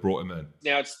 That's why they brought him in.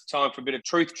 Now it's time for a bit of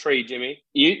truth tree, Jimmy.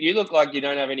 You look like you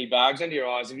don't have any bags under your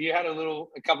eyes. Have you had a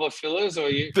couple of fillers,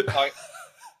 or you like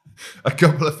a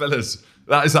couple of fillers?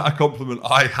 Is that a compliment?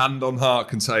 I, hand on heart,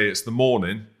 can say it's the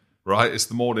morning, right? It's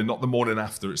the morning, not the morning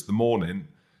after. It's the morning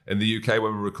in the UK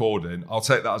when we're recording. I'll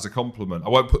take that as a compliment. I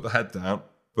won't put the head down,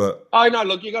 but oh no,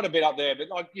 look, you got a bit up there, but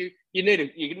like you need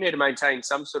to maintain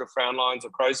some sort of frown lines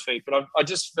or crow's feet. But I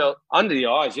just felt under the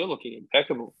eyes, you're looking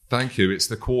impeccable. Thank you. It's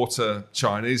the quarter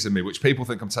Chinese in me, which people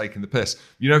think I'm taking the piss.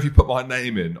 You know, if you put my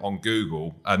name in on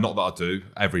Google, not that I do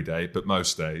every day, but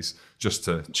most days, just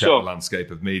to check the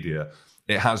landscape of media.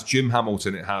 It has Jim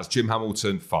Hamilton. It has Jim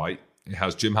Hamilton fight. It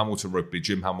has Jim Hamilton rugby,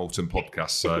 Jim Hamilton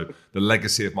podcast. So the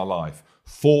legacy of my life.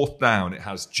 Fourth down, it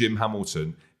has Jim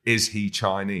Hamilton. Is he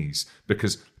Chinese?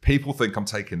 Because people think I'm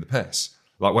taking the piss.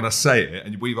 Like when I say it,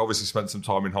 and we've obviously spent some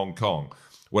time in Hong Kong.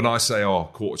 When I say,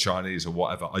 quarter Chinese or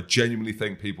whatever, I genuinely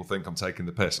think people think I'm taking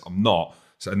the piss. I'm not.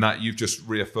 So, and that you've just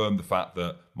reaffirmed the fact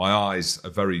that my eyes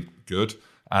are very good.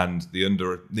 And the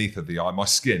underneath of the eye, my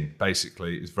skin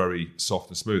basically is very soft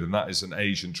and smooth. And that is an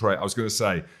Asian trait. I was going to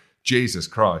say, Jesus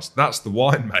Christ, that's the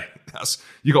wine, mate.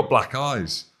 You got black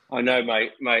eyes. I know,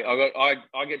 mate.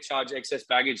 I get charged excess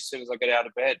baggage as soon as I get out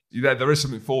of bed. Yeah, there is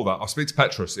something for that. I'll speak to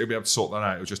Petrus. He'll be able to sort that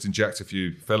out. He'll just inject a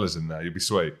few fillers in there. You'll be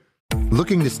sweet.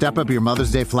 Looking to step up your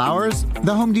Mother's Day flowers?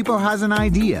 The Home Depot has an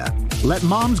idea. Let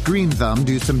Mom's Green Thumb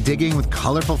do some digging with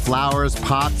colorful flowers,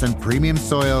 pots, and premium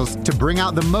soils to bring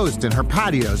out the most in her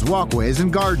patios, walkways,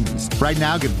 and gardens. Right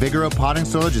now, get Vigoro potting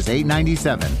soil just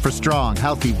 $8.97 for strong,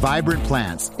 healthy, vibrant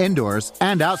plants, indoors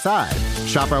and outside.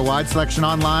 Shop our wide selection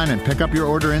online and pick up your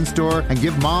order in-store and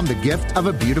give Mom the gift of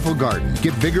a beautiful garden.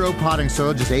 Get Vigoro potting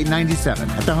soil just $8.97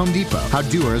 at the Home Depot. How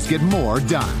doers get more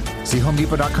done. See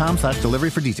homedepot.com/delivery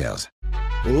for details.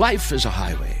 Life is a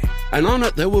highway, and on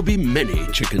it there will be many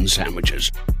chicken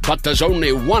sandwiches. But there's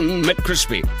only one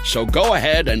McCrispy. So go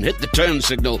ahead and hit the turn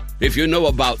signal if you know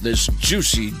about this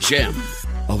juicy gem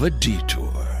of a detour.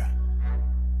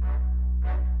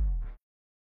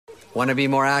 Want to be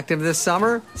more active this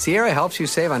summer? Sierra helps you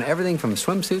save on everything from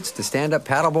swimsuits to stand-up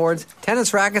paddleboards,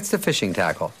 tennis rackets to fishing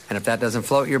tackle. And if that doesn't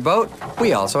float your boat,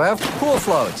 we also have pool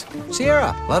floats.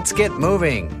 Sierra, let's get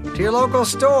moving to your local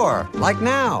store, like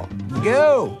now.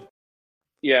 Go!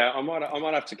 Yeah, I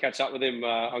might have to catch up with him.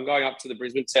 I'm going up to the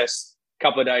Brisbane test a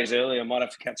couple of days early. I might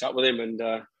have to catch up with him, and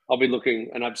I'll be looking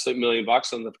an absolute $1 million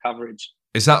on the coverage.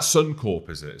 Is that Suncorp,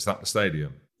 is it? Is that the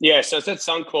stadium? Yeah, so it's at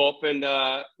Suncorp,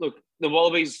 and look, the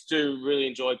Wallabies do really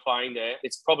enjoy playing there.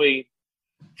 It's probably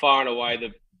far and away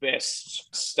the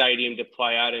best stadium to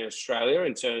play at in Australia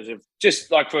in terms of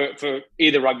just like for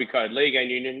either rugby code, league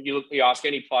and union. You ask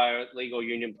any player, league or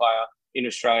union player in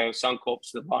Australia,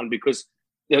 Suncorp's the one because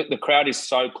the crowd is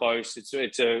so close.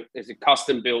 It's a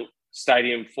custom built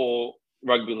stadium for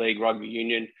rugby league, rugby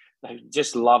union. They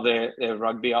just love their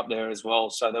rugby up there as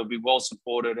well. So they'll be well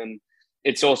supported, and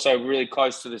it's also really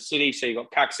close to the city. So you've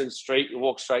got Caxton Street, you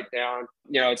walk straight down.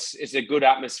 You know, it's a good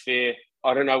atmosphere.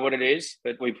 I don't know what it is,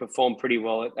 but we perform pretty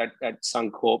well at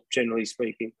Suncorp, generally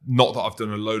speaking. Not that I've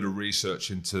done a load of research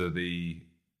into the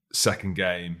second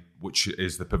game, which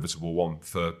is the pivotal one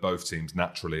for both teams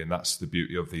naturally, and that's the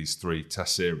beauty of these 3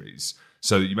 test series.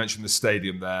 So you mentioned the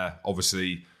stadium there.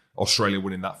 Obviously, Australia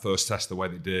winning that first test the way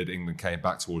they did. England came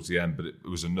back towards the end, but it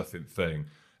was a nothing thing.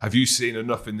 Have you seen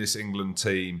enough in this England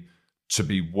team to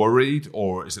be worried,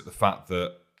 or is it the fact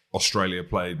that Australia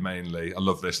played mainly? I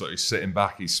love this. Look, he's sitting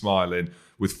back, he's smiling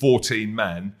with 14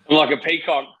 men. I'm like a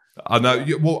peacock. I know.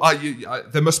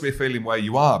 There must be a feeling where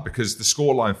you are because the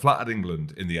scoreline flattered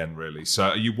England in the end, really. So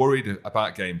are you worried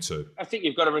about game 2? I think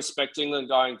you've got to respect England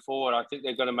going forward. I think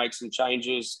they're going to make some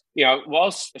changes. You know,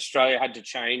 whilst Australia had to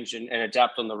change and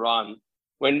adapt on the run,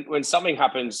 when something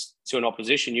happens to an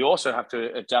opposition, you also have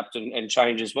to adapt and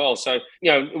change as well. So,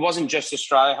 you know, it wasn't just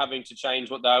Australia having to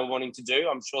change what they were wanting to do.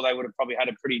 I'm sure they would have probably had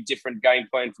a pretty different game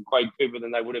plan for Quade Cooper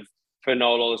than they would have for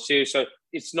Noel Olosiu. So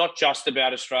it's not just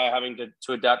about Australia having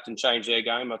to adapt and change their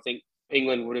game. I think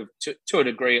England would have, to a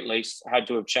degree at least, had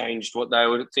to have changed what they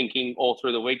were thinking all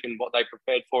through the week and what they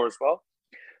prepared for as well.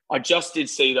 I just did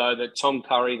see, though, that Tom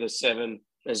Curry, the 7,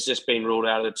 has just been ruled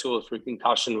out of the tour through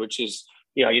concussion, which is,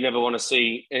 you know, you never want to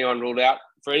see anyone ruled out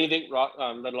for anything, right?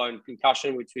 Let alone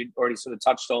concussion, which we already sort of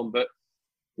touched on. But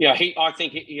I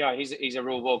think he's a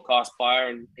real world class player,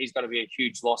 and he's going to be a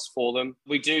huge loss for them.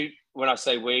 We do, when I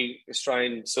say we,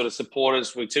 Australian sort of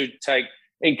supporters, we do take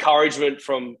encouragement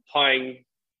from playing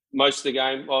most of the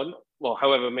game, well,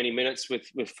 however many minutes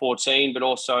with 14, but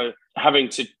also having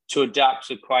to adapt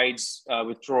to Quade's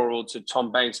withdrawal, to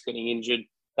Tom Banks getting injured,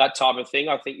 that type of thing.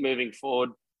 I think moving forward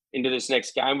into this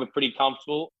next game, we're pretty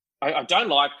comfortable. I don't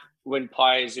like when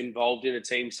players involved in a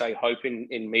team say hope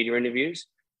in media interviews,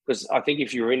 because I think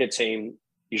if you're in a team,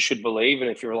 you should believe. And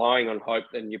if you're relying on hope,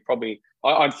 then you're probably...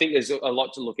 I think there's a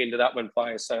lot to look into that when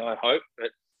players say, I hope.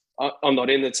 But I'm not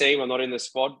in the team. I'm not in the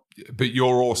squad. But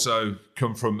you're also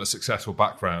come from a successful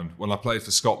background. When I played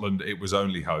for Scotland, it was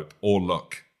only hope or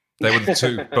luck. They were the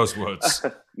two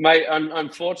buzzwords. Mate,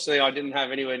 unfortunately, I didn't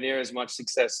have anywhere near as much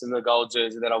success in the gold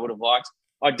jersey that I would have liked.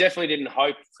 I definitely didn't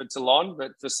hope for Toulon,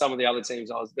 but for some of the other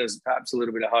teams, there's perhaps a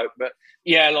little bit of hope. But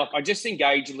yeah, look, I just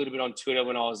engaged a little bit on Twitter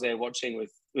when I was there watching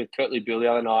with Kurtley Beale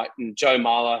the other night, and Joe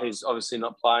Marler, who's obviously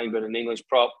not playing but an English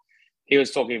prop. He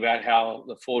was talking about how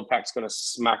the forward pack's going to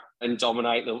smack and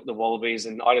dominate the Wallabies,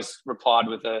 and I just replied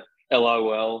with a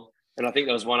LOL. And I think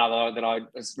there was one other that I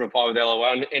just replied with LOL.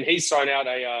 And he's thrown out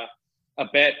a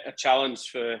challenge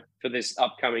for this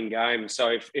upcoming game.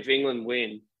 So if England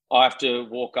win, I have to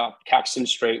walk up Caxton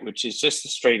Street, which is just a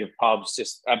street of pubs,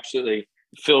 just absolutely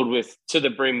filled to the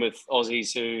brim with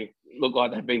Aussies who look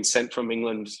like they've been sent from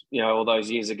England, all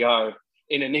those years ago,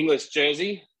 in an English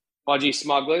jersey, Budgie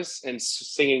Smugglers, and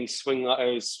singing Swing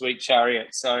Low, Sweet Chariot.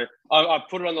 So I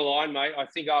put it on the line, mate. I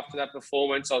think after that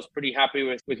performance, I was pretty happy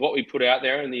with what we put out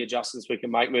there and the adjustments we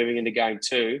can make moving into game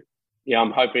 2. Yeah,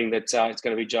 I'm hoping that it's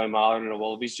going to be Joe Marler in a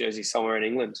Wallabies jersey somewhere in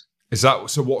England. Is that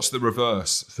so? What's the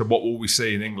reverse? So what will we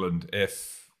see in England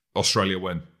if Australia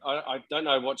win? I don't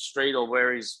know what street or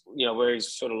where he's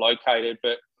sort of located,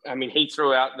 but I mean, he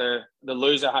threw out the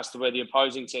loser has to wear the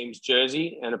opposing team's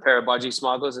jersey and a pair of Budgie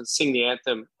Smugglers and sing the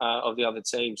anthem of the other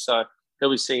team. So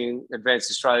he'll be singing Advanced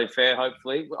Australia Fair,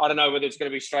 hopefully. I don't know whether it's going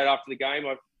to be straight after the game.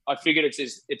 I figured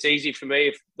it's easy for me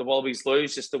if the Wallabies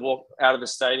lose just to walk out of the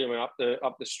stadium and up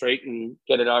the street and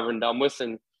get it over and done with,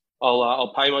 and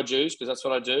I'll pay my dues because that's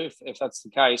what I do if that's the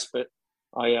case. But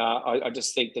I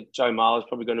just think that Joe Marler is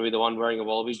probably going to be the one wearing a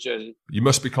Wallabies jersey. You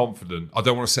must be confident. I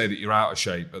don't want to say that you're out of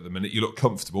shape at the minute. You look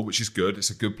comfortable, which is good.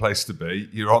 It's a good place to be.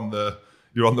 You're on the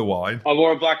wine. I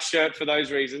wore a black shirt for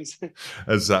those reasons.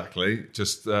 Exactly.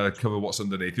 Just cover what's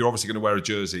underneath. You're obviously going to wear a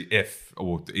jersey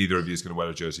or either of you is going to wear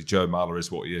a jersey. Joe Marler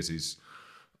is what he is. He's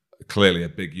clearly a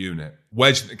big unit.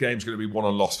 Where do you think the game's going to be won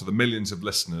or lost for the millions of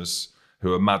listeners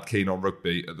who are mad keen on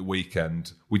rugby at the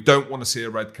weekend? We don't want to see a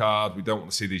red card. We don't want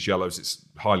to see these yellows. It's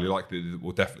highly likely that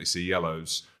we'll definitely see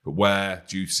yellows. But where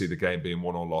do you see the game being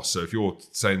won or lost? So if you're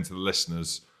saying to the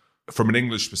listeners, from an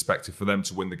English perspective, for them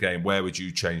to win the game, where would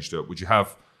you change it up? Would you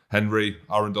have Henry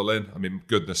Arundel in? I mean,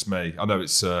 goodness me. I know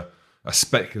it's a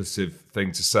speculative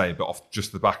thing to say, but off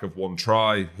just the back of one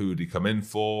try, who would he come in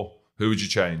for? Who would you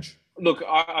change? Look,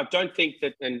 I don't think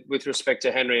that, and with respect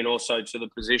to Henry and also to the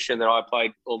position that I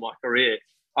played all my career,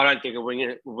 I don't think a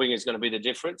winger is going to be the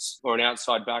difference, or an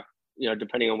outside back,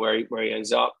 depending on where he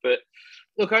ends up. But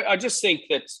look, I just think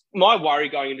that my worry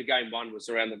going into game 1 was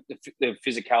around the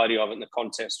physicality of it and the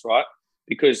contest, right?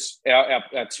 Because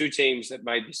our two teams that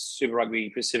made the Super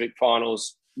Rugby Pacific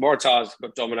finals, Waratahs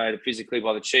got dominated physically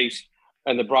by the Chiefs,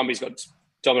 and the Brumbies got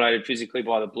dominated physically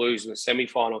by the Blues in the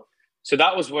semi-final. So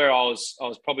that was where I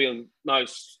was probably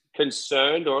most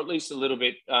concerned, or at least a little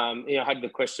bit, had the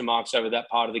question marks over that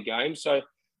part of the game. So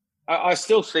I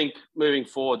still think moving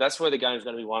forward, that's where the game's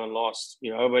going to be won and lost.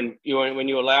 When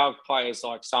you allow players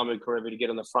like Samu Kerevi to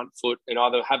get on the front foot and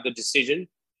either have the decision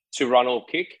to run or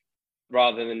kick,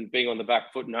 rather than being on the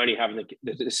back foot and only having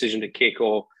the decision to kick,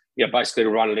 or basically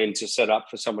to run it in to set up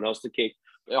for someone else to kick.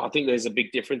 I think there's a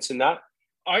big difference in that.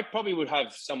 I probably would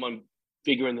have someone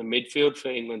bigger in the midfield for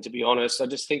England, to be honest. I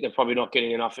just think they're probably not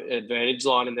getting enough advantage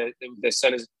line, and their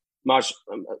centres.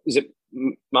 Is it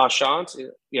Marchant?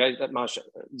 Yeah,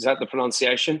 is that the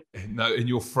pronunciation? No, in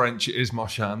your French it is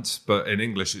Marchant, but in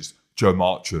English it's Joe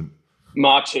Marchant.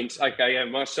 Marchant, okay, yeah,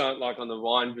 Marchant, like on the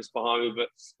line just behind me. But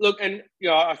look, and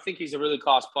I think he's a really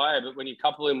class player. But when you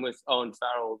couple him with Owen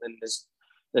Farrell, then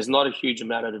there's not a huge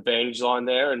amount of advantage line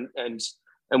there,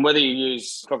 and whether you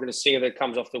use Crockett Singer that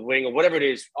comes off the wing or whatever it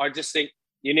is, I just think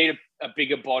you need a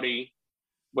bigger body,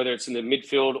 whether it's in the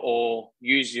midfield or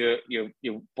use your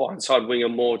blindside winger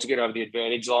more to get over the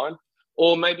advantage line,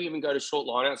 or maybe even go to short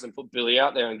lineouts and put Billy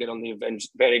out there and get on the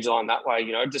advantage line that way.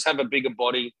 Just have a bigger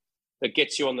body that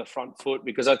gets you on the front foot,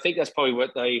 because I think that's probably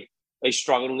what they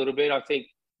struggled a little bit. I think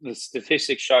the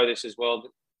statistics show this as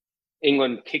well.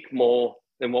 England kick more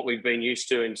than what we've been used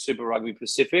to in Super Rugby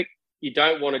Pacific. You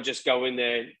don't want to just go in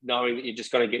there knowing that you're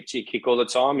just going to get your kick all the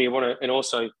time. You want to, and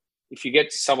also if you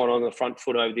get someone on the front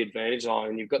foot over the advantage line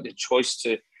and you've got the choice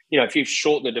to, if you've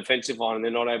shortened the defensive line and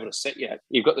they're not able to set yet,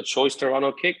 you've got the choice to run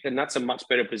or kick, then that's a much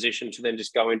better position to then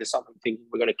just go into something thinking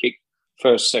we're going to kick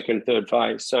first, second, third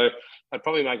phase. So I'd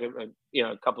probably make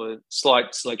a couple of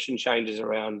slight selection changes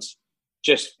around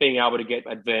just being able to get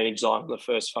advantage line in the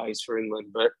first phase for England.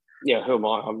 But who am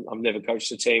I? I've never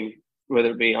coached a team, whether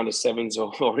it be under sevens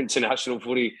or international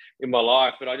footy in my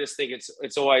life. But I just think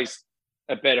it's always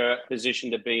a better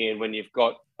position to be in when you've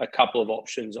got a couple of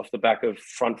options off the back of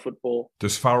front football.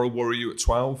 Does Farrell worry you at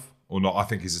 12 or not? I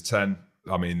think he's a 10.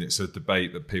 I mean, it's a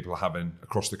debate that people are having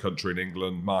across the country in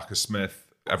England. Marcus Smith,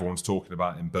 everyone's talking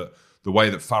about him. But the way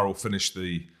that Farrell finished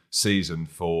the season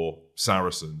for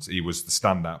Saracens, he was the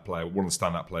standout player, one of the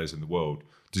standout players in the world.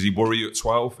 Does he worry you at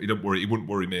 12? He wouldn't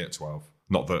worry me at 12.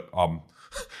 Not that I'm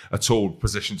at all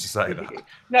positioned to say that.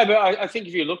 No, but I think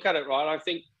if you look at it, right, I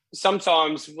think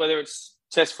sometimes, whether it's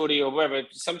test footy or whatever,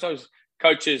 sometimes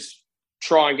coaches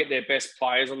try and get their best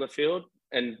players on the field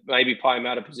and maybe play them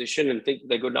out of position and think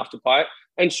they're good enough to play it.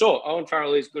 And sure, Owen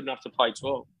Farrell is good enough to play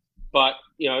 12. But,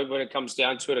 when it comes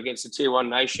down to it against a Tier 1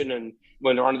 nation and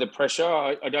when they're under the pressure,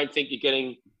 I don't think you're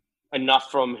getting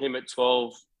enough from him at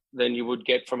 12 than you would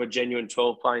get from a genuine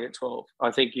 12 playing at 12.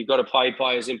 I think you've got to play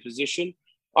players in position.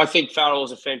 I think Farrell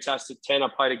is a fantastic 10. I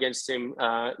played against him,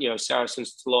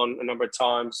 Saracens Toulon a number of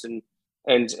times, and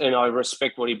I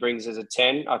respect what he brings as a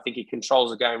 10. I think he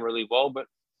controls the game really well, but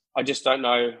I just don't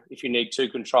know if you need two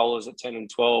controllers at 10 and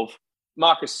 12.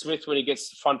 Marcus Smith, when he gets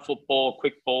the front football,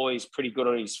 quick ball, he's pretty good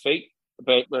on his feet.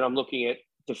 But when I'm looking at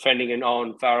defending an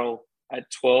Owen Farrell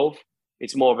at 12,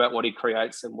 it's more about what he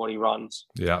creates and what he runs.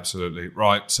 Yeah, absolutely.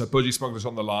 Right, so Budgie Smuggler's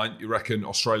on the line. You reckon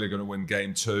Australia are going to win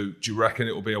game 2? Do you reckon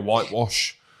it will be a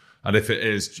whitewash? And if it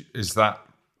is that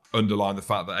underline the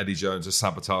fact that Eddie Jones has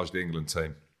sabotaged the England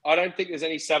team? I don't think there's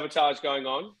any sabotage going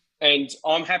on. And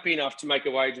I'm happy enough to make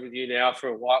a wager with you now for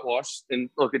a whitewash.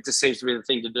 And look, it just seems to be the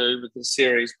thing to do with this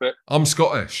series. But I'm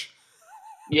Scottish.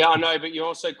 Yeah, I know, but you're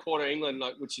also quarter England,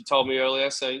 which you told me earlier.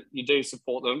 So you do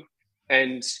support them.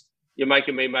 And you're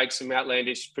making me make some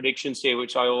outlandish predictions here,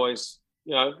 which I always,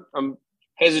 I'm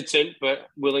hesitant, but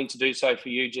willing to do so for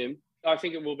you, Jim. I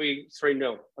think it will be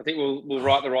 3-0. I think we'll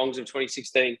right the wrongs of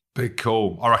 2016. Big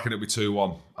call. I reckon it'll be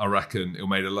 2-1. I reckon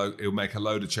he'll make a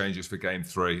load of changes for game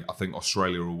 3. I think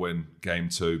Australia will win game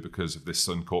 2 because of this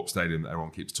Suncorp Stadium that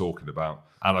everyone keeps talking about.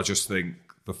 And I just think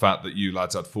the fact that you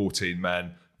lads had 14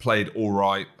 men, played all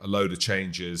right, a load of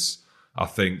changes. I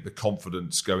think the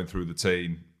confidence going through the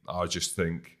team, I just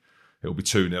think it'll be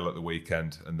 2-0 at the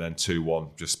weekend and then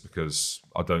 2-1 just because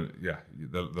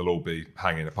they'll all be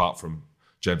hanging apart from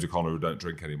James O'Connor, who don't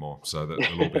drink anymore. So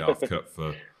they'll all be out of cut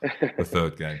for the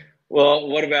third game. Well,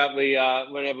 what about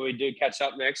whenever we do catch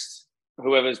up next,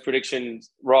 whoever's prediction's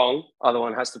wrong, other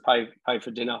one has to pay for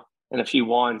dinner and a few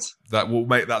wines. That will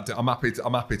make that. I'm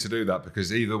happy to do that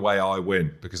because either way I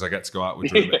win because I get to go out with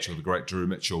Drew Mitchell, the great Drew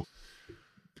Mitchell.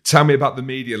 Tell me about the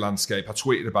media landscape. I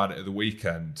tweeted about it at the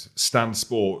weekend. Stan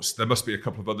Sports, there must be a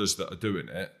couple of others that are doing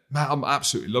it. Man, I'm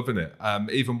absolutely loving it.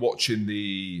 Even watching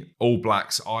the All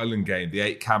Blacks Ireland game, the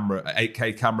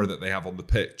 8K camera that they have on the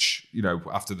pitch,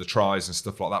 after the tries and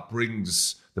stuff like that,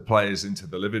 brings the players into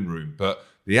the living room. But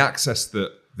the access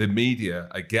that the media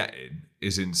are getting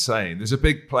is insane. There's a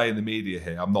big play in the media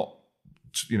here. I'm not,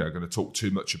 going to talk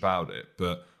too much about it,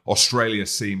 but Australia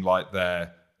seem like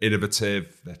they're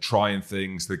innovative, they're trying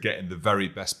things, they're getting the very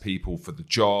best people for the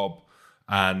job,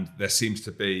 and there seems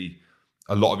to be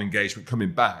a lot of engagement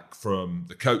coming back from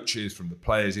the coaches, from the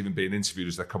players, even being interviewed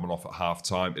as they're coming off at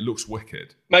half-time. It looks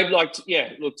wicked. Mate, look,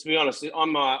 to be honest,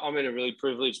 I'm in a really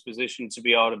privileged position to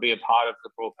be able to be a part of the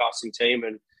broadcasting team,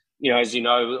 and as you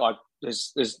know,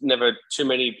 there's never too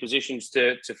many positions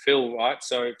to fill, right?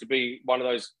 So to be one of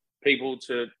those people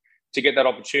to get that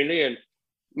opportunity, and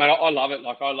mate, I love it.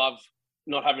 I love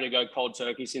not having to go cold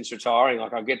turkey since retiring.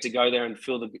 I get to go there and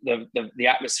feel the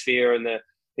atmosphere and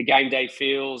the game day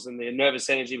feels and the nervous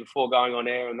energy before going on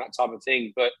air and that type of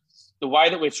thing. But the way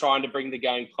that we're trying to bring the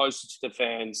game closer to the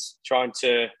fans, trying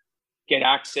to get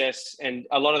access, and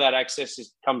a lot of that access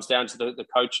comes down to the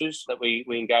coaches that we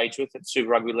engage with at Super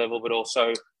Rugby level, but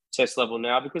also test level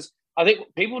now, because I think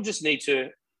people just need to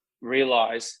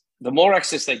realise the more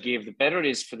access they give, the better it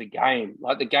is for the game.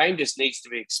 The game just needs to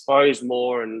be exposed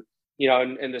more, and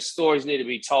and the stories need to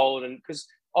be told. And because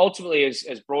ultimately, as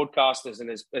broadcasters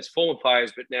and as former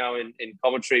players, but now in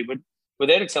commentary, we're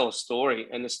there to tell a story.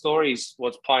 And the story is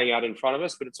what's playing out in front of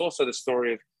us, but it's also the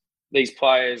story of these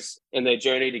players and their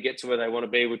journey to get to where they want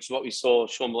to be, which is what we saw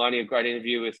Sean Maloney, a great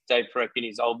interview with Dave Parecki,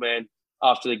 his old man,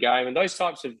 after the game. And those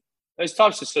types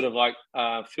of sort of like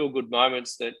feel-good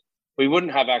moments that we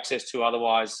wouldn't have access to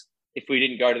otherwise if we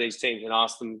didn't go to these teams and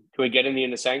ask them, can we get in the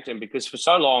inner sanctum? Because for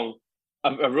so long,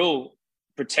 a real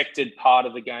protected part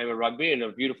of the game of rugby and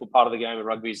a beautiful part of the game of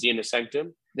rugby is the inner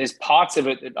sanctum. There's parts of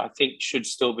it that I think should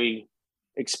still be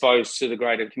exposed to the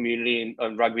greater community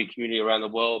and rugby community around the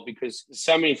world, because there's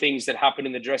so many things that happen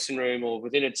in the dressing room or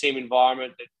within a team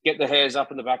environment that get the hairs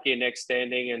up in the back of your neck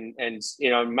standing and you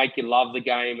know, make you love the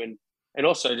game and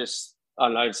also just, I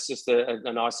don't know, it's just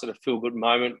a nice sort of feel-good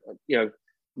moment, you know,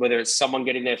 whether it's someone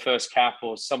getting their first cap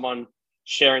or someone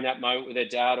sharing that moment with their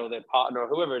dad or their partner or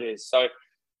whoever it is. So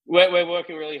we're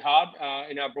working really hard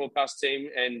in our broadcast team,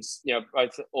 and you know,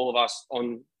 both all of us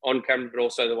on camera, but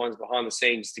also the ones behind the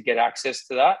scenes to get access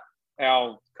to that.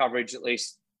 Our coverage at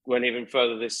least went even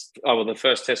further the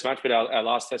first test match, but our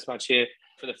last test match here,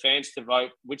 for the fans to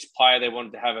vote which player they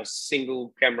wanted to have a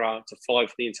single camera to follow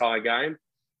for the entire game,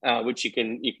 which you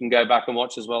can go back and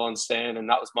watch as well on Stan, and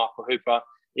that was Michael Hooper.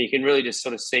 You can really just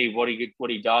sort of see what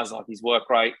he does, like his work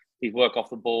rate, his work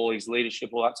off the ball, his leadership,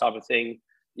 all that type of thing.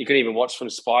 You can even watch from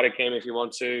Spider Cam if you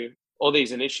want to. All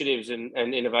these initiatives and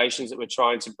innovations that we're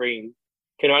trying to bring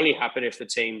can only happen if the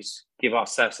teams give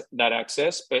us that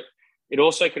access, but it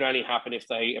also can only happen if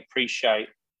they appreciate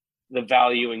the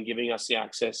value in giving us the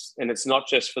access. And it's not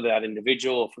just for that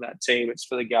individual or for that team, it's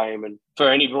for the game. And for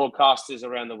any broadcasters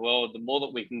around the world, the more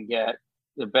that we can get,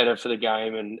 the better for the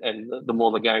game and the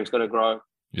more the game's going to grow.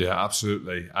 Yeah,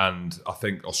 absolutely. And I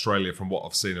think Australia, from what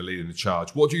I've seen, are leading the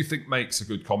charge. What do you think makes a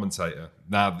good commentator?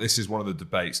 Now, this is one of the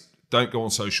debates. Don't go on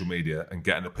social media and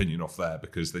get an opinion off there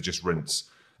because they just rinse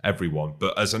everyone.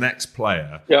 But as an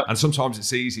ex-player, and sometimes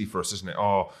it's easy for us, isn't it?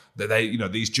 Oh,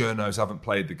 these journos haven't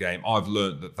played the game. I've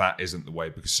learned that isn't the way,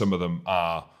 because some of them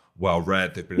are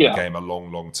well-read. They've been in the game a long,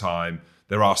 long time.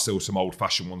 There are still some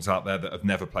old-fashioned ones out there that have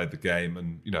never played the game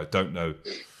and, you know, don't know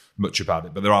much about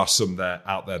it, but there are some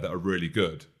out there that are really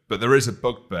good. But there is a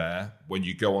bugbear when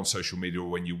you go on social media or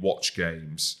when you watch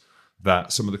games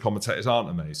that some of the commentators aren't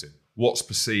amazing. What's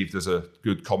perceived as a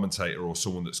good commentator or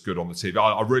someone that's good on the TV?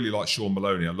 I really like Sean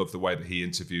Maloney. I love the way that he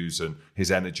interviews and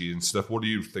his energy and stuff. What do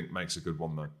you think makes a good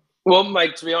one, though? Well,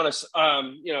 mate, to be honest,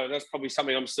 that's probably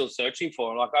something I'm still searching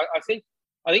for. Like, I think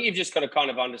you've just got to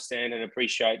kind of understand and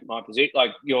appreciate my position,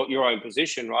 like your own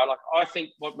position, right? Like, I think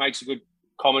what makes a good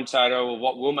commentator, or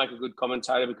what will make a good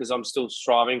commentator, because I'm still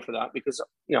striving for that, because,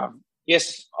 you know,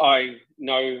 yes, I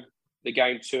know the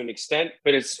game to an extent,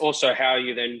 but it's also how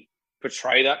you then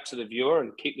portray that to the viewer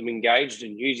and keep them engaged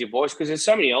and use your voice, because there's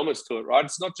so many elements to it, right?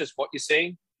 It's not just what you're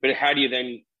seeing, but how do you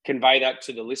then convey that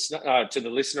to the listener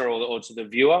or to the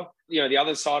viewer? You know, the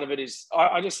other side of it is,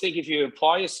 I just think if you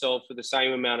apply yourself with the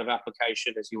same amount of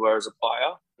application as you were as a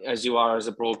player, as you are as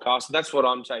a broadcaster, that's what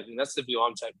I'm taking. That's the view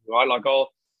I'm taking, right? Like, I'll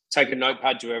take a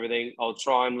notepad to everything. I'll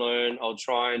try and learn. I'll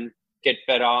try and get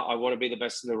better. I want to be the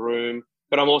best in the room.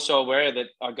 But I'm also aware that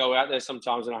I go out there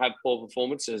sometimes and I have poor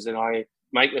performances and I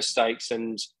make mistakes,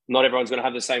 and not everyone's going to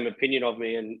have the same opinion of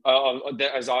me and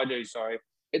as I do. Sorry,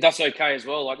 that's okay as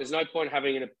well. Like, there's no point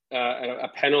having a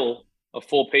panel of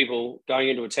 4 people going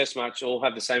into a test match all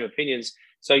have the same opinions.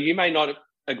 So you may not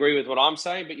agree with what I'm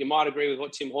saying, but you might agree with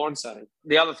what Tim Horn's saying.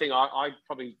 The other thing, I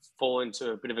probably fall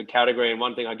into a bit of a category, and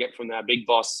one thing I get from our big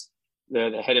boss,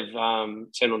 the head of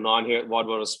Channel 9 here at Wide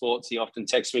World of Sports, he often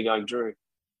texts me going, "Drew,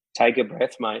 take a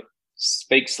breath, mate.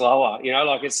 Speak slower." You know,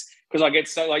 like, it's because I get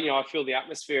so, like, you know, I feel the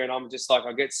atmosphere and I'm just like,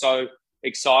 I get so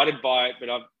excited by it, but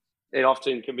it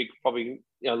often can be probably,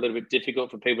 you know, a little bit difficult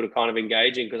for people to kind of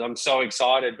engage in because I'm so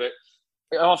excited. But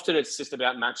often it's just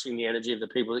about matching the energy of the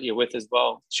people that you're with as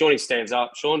well. Shawnee stands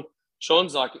up.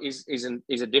 Sean's like, he's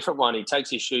a different one. He takes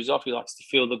his shoes off. He likes to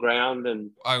feel the ground.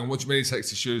 And what do you mean he takes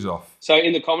his shoes off? So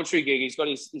in the commentary gig, he's got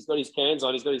his cans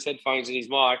on. He's got his headphones and his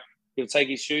mic. He'll take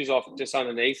his shoes off just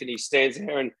underneath, and he stands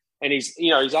there and he's, you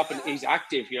know, he's up and he's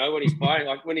active. You know, when he's playing,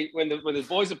 like when the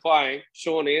boys are playing,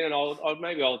 Shawnee, and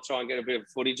I'll try and get a bit of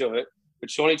footage of it.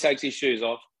 But Shawnee takes his shoes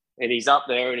off and he's up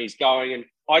there and he's going. And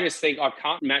I just think I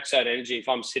can't match that energy if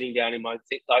I'm sitting down in my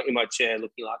chair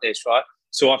looking like this, right?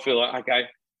 So I feel like, okay,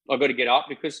 I've got to get up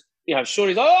because, you know,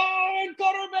 Shawnee's like, "Oh,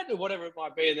 got to remember," whatever it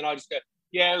might be. And then I just go,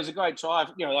 "Yeah, it was a great try."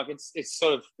 You know, like it's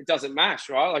sort of, it doesn't mash,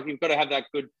 right? Like, you've got to have that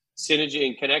good synergy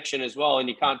and connection as well. And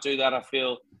you can't do that, I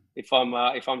feel, if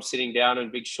I'm sitting down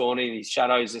and big Shawnee and his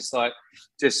shadows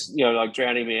just you know, like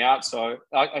drowning me out. So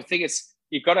I think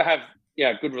you've got to have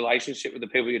a good relationship with the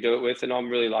people you do it with. And I'm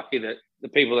really lucky that the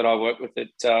people that I work with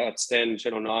at Stan and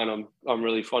Channel 9, I'm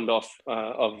really fond of,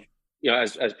 you know,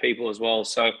 as people as well.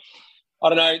 So I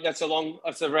don't know.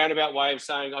 That's a roundabout way of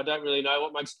saying I don't really know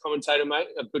what makes a commentator, mate,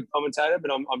 a good commentator,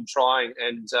 but I'm trying,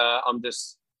 and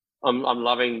I'm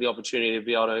loving the opportunity to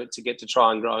be able to get to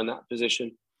try and grow in that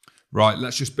position. Right,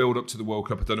 let's just build up to the World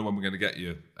Cup. I don't know when we're going to get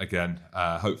you again.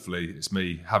 Hopefully, it's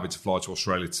me having to fly to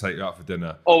Australia to take you out for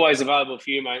dinner. Always available for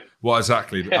you, mate. Well,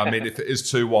 exactly. I mean, if it is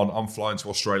 2-1, I'm flying to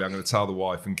Australia. I'm going to tell the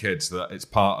wife and kids that it's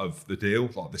part of the deal.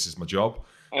 Like, this is my job.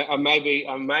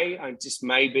 I just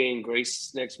may be in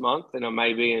Greece next month, and I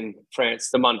may be in France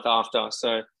the month after.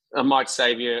 So I might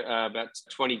save you about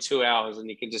 22 hours, and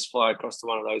you can just fly across to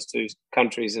one of those two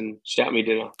countries and shout me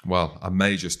dinner. Well, I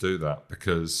may just do that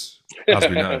because, as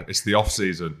we know, it's the off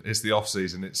season. It's the off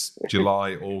season. It's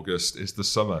July, August. It's the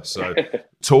summer. So,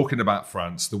 talking about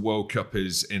France, the World Cup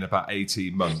is in about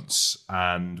 18 months.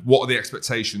 And what are the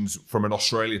expectations from an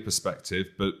Australia perspective?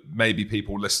 But maybe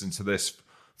people listening to this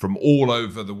from all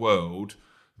over the world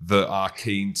that are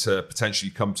keen to potentially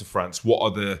come to France. What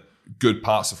are the good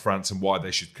parts of France and why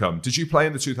they should come? Did you play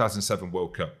in the 2007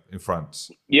 World Cup in France?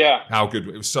 Yeah. How good?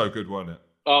 It was so good, wasn't it?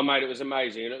 Oh, mate, it was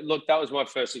amazing. Look, that was my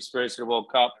first experience at the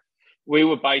World Cup. We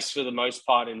were based for the most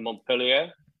part in Montpellier.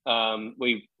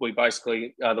 We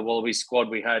basically, the Wallaby squad,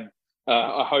 we had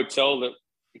a hotel that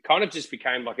kind of just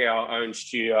became like our own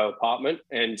studio apartment.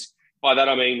 And by that,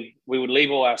 I mean, we would leave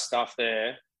all our stuff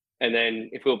there. And then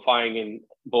if we were playing in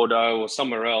Bordeaux or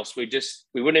somewhere else, we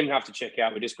wouldn't even have to check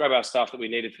out. We just grab our stuff that we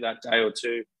needed for that day or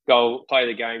two, go play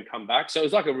the game, come back. So it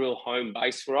was like a real home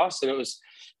base for us. And it was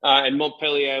in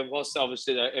Montpellier, whilst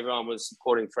obviously everyone was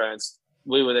supporting France,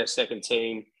 we were their second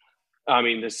team. I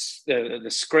mean,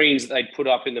 the screens that they'd put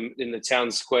up in the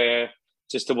town square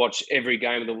just to watch every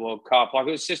game of the World Cup. Like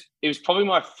it was probably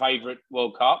my favourite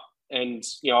World Cup. And,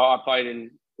 you know, I played in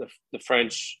the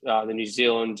French, the New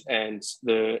Zealand, and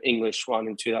the English one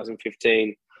in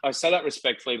 2015. I say that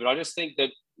respectfully, but I just think that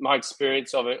my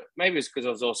experience of it, maybe it's because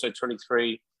I was also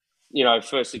 23, you know,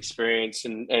 first experience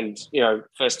and you know,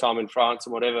 first time in France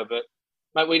and whatever. But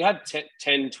mate, we'd had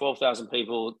 12,000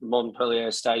 people at the Montpellier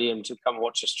Stadium to come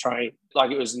watch us train. Like,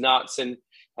 it was nuts. And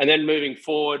then moving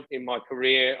forward in my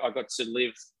career, I got to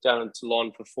live down in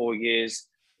Toulon for 4 years.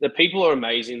 The people are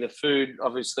amazing. The food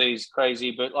obviously is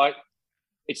crazy, but like,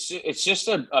 it's just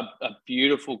a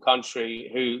beautiful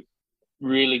country who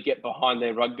really get behind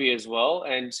their rugby as well.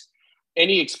 And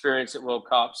any experience at World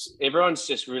Cups, everyone's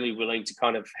just really willing to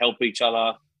kind of help each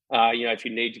other. You know, if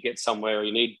you need to get somewhere or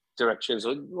you need directions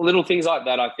or little things like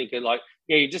that, I think are like,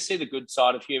 yeah, you just see the good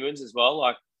side of humans as well.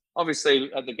 Like,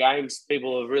 obviously at the games,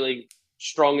 people are really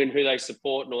strong in who they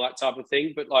support and all that type of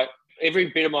thing. But like,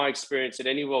 every bit of my experience at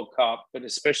any World Cup, but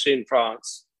especially in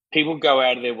France, people go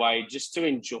out of their way just to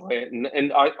enjoy it.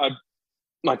 And I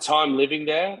my time living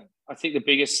there, I think the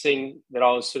biggest thing that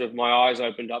I was sort of, my eyes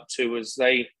opened up to was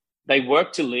they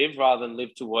work to live rather than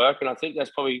live to work. And I think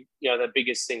that's probably, you know, the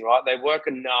biggest thing, right? They work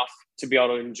enough to be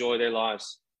able to enjoy their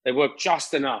lives. They work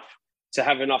just enough to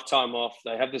have enough time off.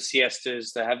 They have the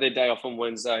siestas. They have their day off on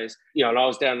Wednesdays. You know, and I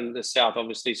was down in the south,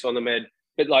 obviously, so on the Med.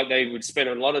 But like, they would spend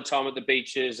a lot of time at the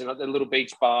beaches and at the little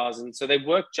beach bars. And so they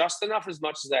work just enough as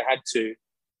much as they had to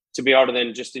be able to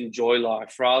then just enjoy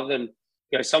life rather than,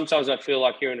 you know, sometimes I feel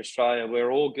like here in Australia, we're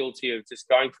all guilty of just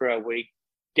going through our week,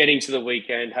 getting to the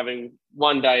weekend, having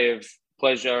one day of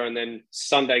pleasure, and then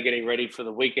Sunday getting ready for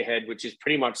the week ahead, which is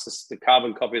pretty much the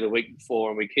carbon copy of the week before,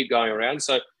 and we keep going around.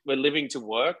 So we're living to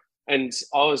work. And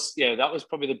that was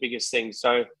probably the biggest thing.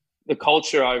 So the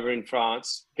culture over in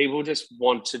France, people just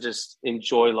want to just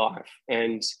enjoy life.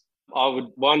 And I would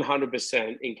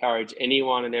 100% encourage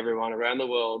anyone and everyone around the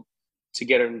world to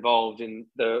get involved in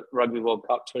the Rugby World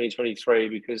Cup 2023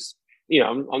 because, you know,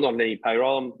 I'm not on any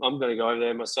payroll. I'm going to go over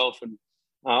there myself, and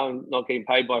I'm not getting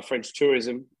paid by French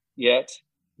tourism yet,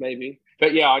 maybe.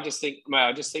 But yeah, I just think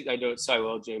they do it so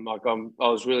well, Jim. Like, I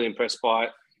was really impressed by it.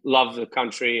 Love the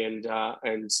country, and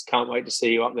can't wait to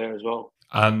see you up there as well.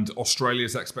 And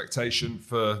Australia's expectation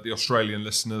for the Australian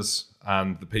listeners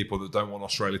and the people that don't want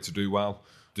Australia to do well.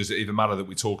 Does it even matter that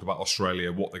we talk about Australia,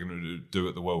 what they're going to do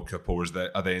at the World Cup, or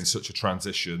are they in such a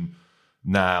transition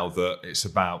now that it's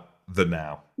about the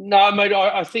now? No, mate,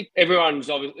 I think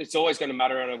it's always going to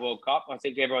matter at a World Cup. I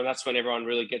think that's when everyone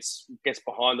really gets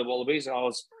behind the Wallabies. And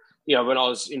when I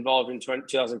was involved in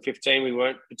 2015, we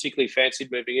weren't particularly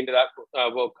fancied moving into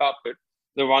that World Cup, but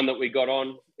the run that we got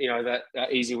on, you know,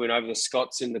 that easy win over the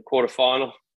Scots in the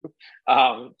quarterfinal.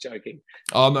 Joking.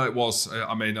 Oh, no, it was.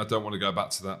 I mean, I don't want to go back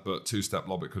to that, but two-step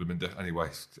lob, it could have been different. Anyway,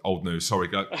 old news. Sorry,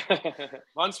 go.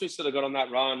 Once we sort of got on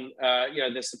that run, you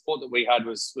know, the support that we had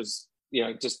was, you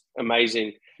know, just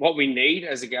amazing. What we need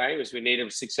as a game is we need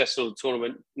a successful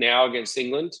tournament now against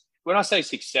England. When I say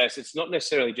success, it's not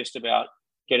necessarily just about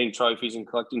getting trophies and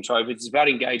collecting trophies. It's about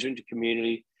engagement to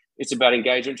community. It's about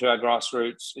engagement to our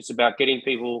grassroots. It's about getting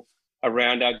people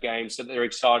around our game so that they're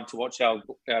excited to watch our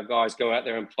guys go out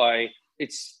there and play.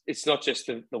 It's not just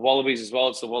the Wallabies as well.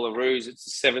 It's the Wallaroos. It's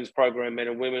the Sevens program, men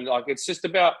and women. Like, it's just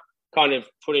about kind of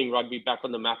putting rugby back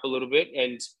on the map a little bit,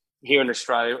 and here in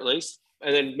Australia at least.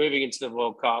 And then moving into the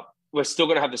World Cup, we're still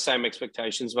going to have the same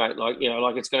expectations, mate. Like,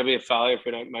 it's going to be a failure if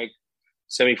we don't make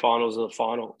semi-finals or the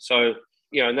final. So,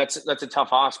 and that's a tough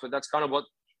ask, but that's kind of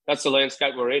that's the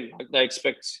landscape we're in. Like, they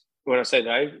expect, when I say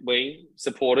they, we,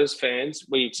 supporters, fans,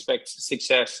 we expect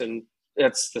success, and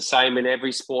that's the same in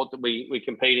every sport that we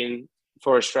compete in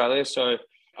for Australia. So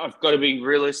I've got to be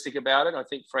realistic about it. I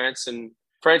think France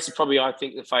is probably,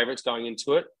 the favourites going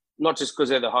into it, not just because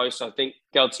they're the hosts. I think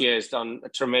Galtier has done a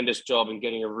tremendous job in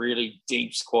getting a really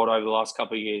deep squad over the last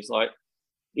couple of years. Like,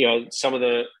 some of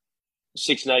the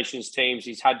Six Nations teams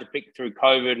he's had to pick through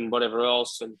COVID and whatever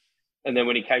else. And then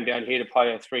when he came down here to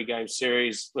play a 3-game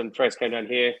series, when France came down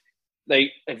here,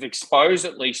 they have exposed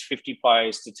at least 50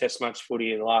 players to test match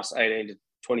footy in the last 18 to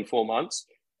 24 months.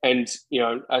 And,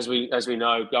 as we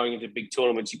know, going into big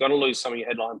tournaments, you're going to lose some of your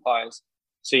headline players.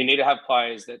 So you need to have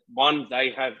players that, one,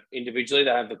 they have individually, they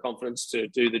have the confidence to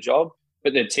do the job,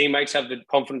 but their teammates have the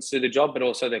confidence to do the job, but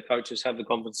also their coaches have the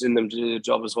confidence in them to do the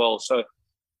job as well. So I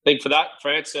think for that,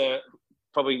 France are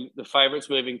probably the favourites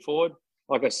moving forward.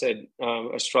 Like I said,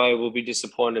 Australia will be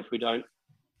disappointed if we don't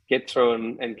get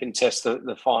through and contest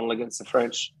the final against the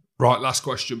French. Right, last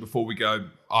question before we go.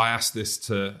 I asked this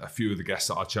to a few of the guests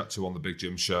that I chat to on the Big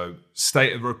Jim show.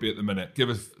 State of rugby at the minute. Give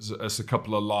us a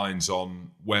couple of lines on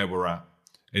where we're at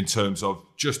in terms of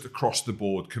just across the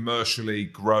board, commercially,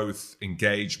 growth,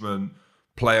 engagement,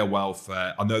 player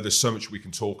welfare. I know there's so much we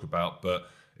can talk about, but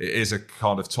it is a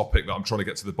kind of topic that I'm trying to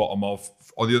get to the bottom of.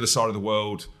 On the other side of the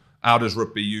world, how does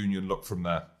rugby union look from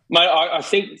there? Mate, I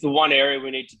think the one area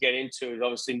we need to get into is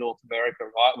obviously North America,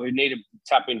 right? We need to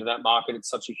tap into that market. It's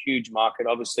such a huge market.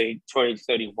 Obviously,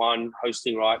 2031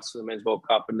 hosting rights for the Men's World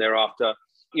Cup and thereafter,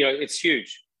 it's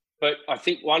huge. But I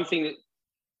think one thing that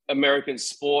American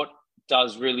sport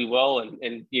does really well,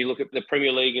 and you look at the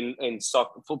Premier League and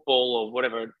soccer, football, or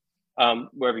whatever,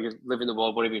 wherever you live in the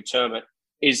world, whatever you term it,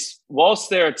 is whilst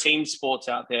there are team sports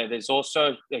out there, there's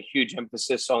also a huge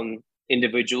emphasis on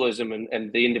individualism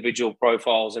and the individual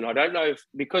profiles. And I don't know if,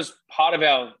 because part of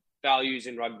our values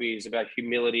in rugby is about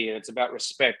humility and it's about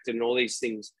respect and all these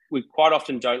things, we quite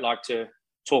often don't like to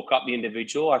talk up the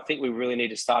individual. I think we really need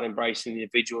to start embracing the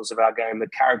individuals of our game, the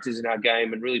characters in our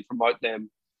game, and really promote them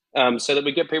so that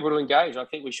we get people to engage. I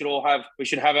think we should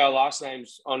have our last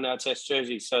names on our test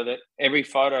jerseys so that every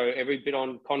photo, every bit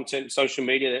on content, social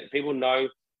media, that people know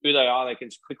who they are. They can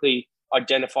quickly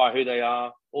identify who they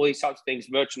are, all these types of things,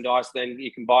 merchandise. Then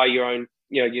you can buy your own,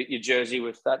 your jersey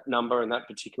with that number and that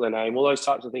particular name, all those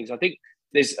types of things. I think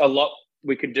there's a lot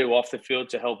we could do off the field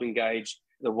to help engage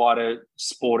the wider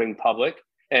sporting public.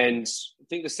 And I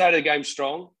think the state of the game's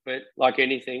strong, but like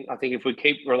anything, I think if we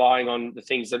keep relying on the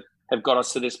things that have got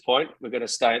us to this point, we're going to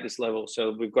stay at this level.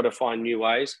 So we've got to find new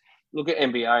ways. Look at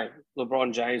NBA.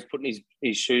 LeBron James putting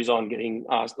his shoes on, getting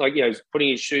asked, putting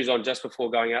his shoes on just before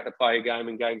going out to play a game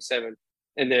in Game 7.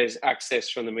 And there's access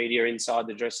from the media inside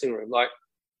the dressing room. Like,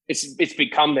 it's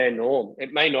become their norm.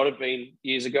 It may not have been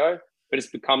years ago, but it's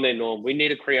become their norm. We need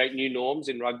to create new norms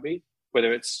in rugby,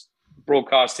 whether it's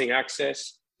broadcasting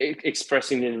access,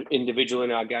 expressing the individual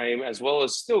in our game, as well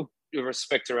as still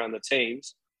respect around the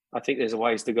teams. I think there's a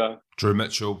ways to go. Drew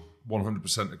Mitchell,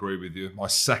 100% agree with you. My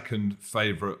second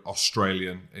favourite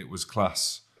Australian. It was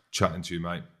class chatting to you,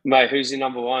 mate. Mate, who's your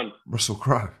number one? Russell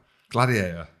Crowe,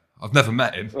 Gladiator. I've never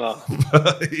met him. Well,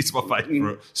 he's my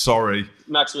favourite. Sorry.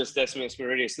 Maximus Decimus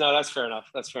Meridius. No, that's fair enough.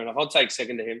 I'll take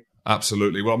second to him.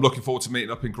 Absolutely. Well, I'm looking forward to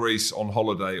meeting up in Greece on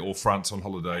holiday or France on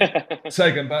holiday.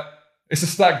 Second, but it's a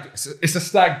stag do. It's a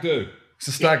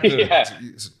stag do.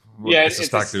 Yeah. It's a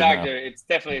stag do. It's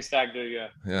definitely a stag do, yeah.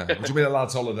 Yeah. What do you mean a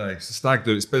lad's holiday? It's a stag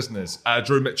do. It's business.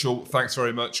 Drew Mitchell, thanks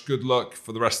very much. Good luck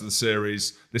for the rest of the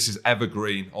series. This is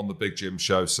evergreen on the Big Jim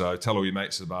show, so tell all your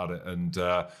mates about it. And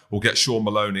we'll get Sean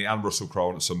Maloney and Russell Crowe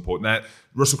on at some point. Now,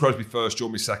 Russell Crowe's be first, you'll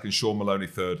be second, Sean Maloney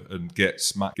third, and get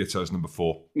Matt Gitto's number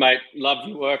 4. Mate, love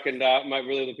your work, and mate,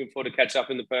 really looking forward to catch up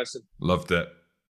in the person. Loved it.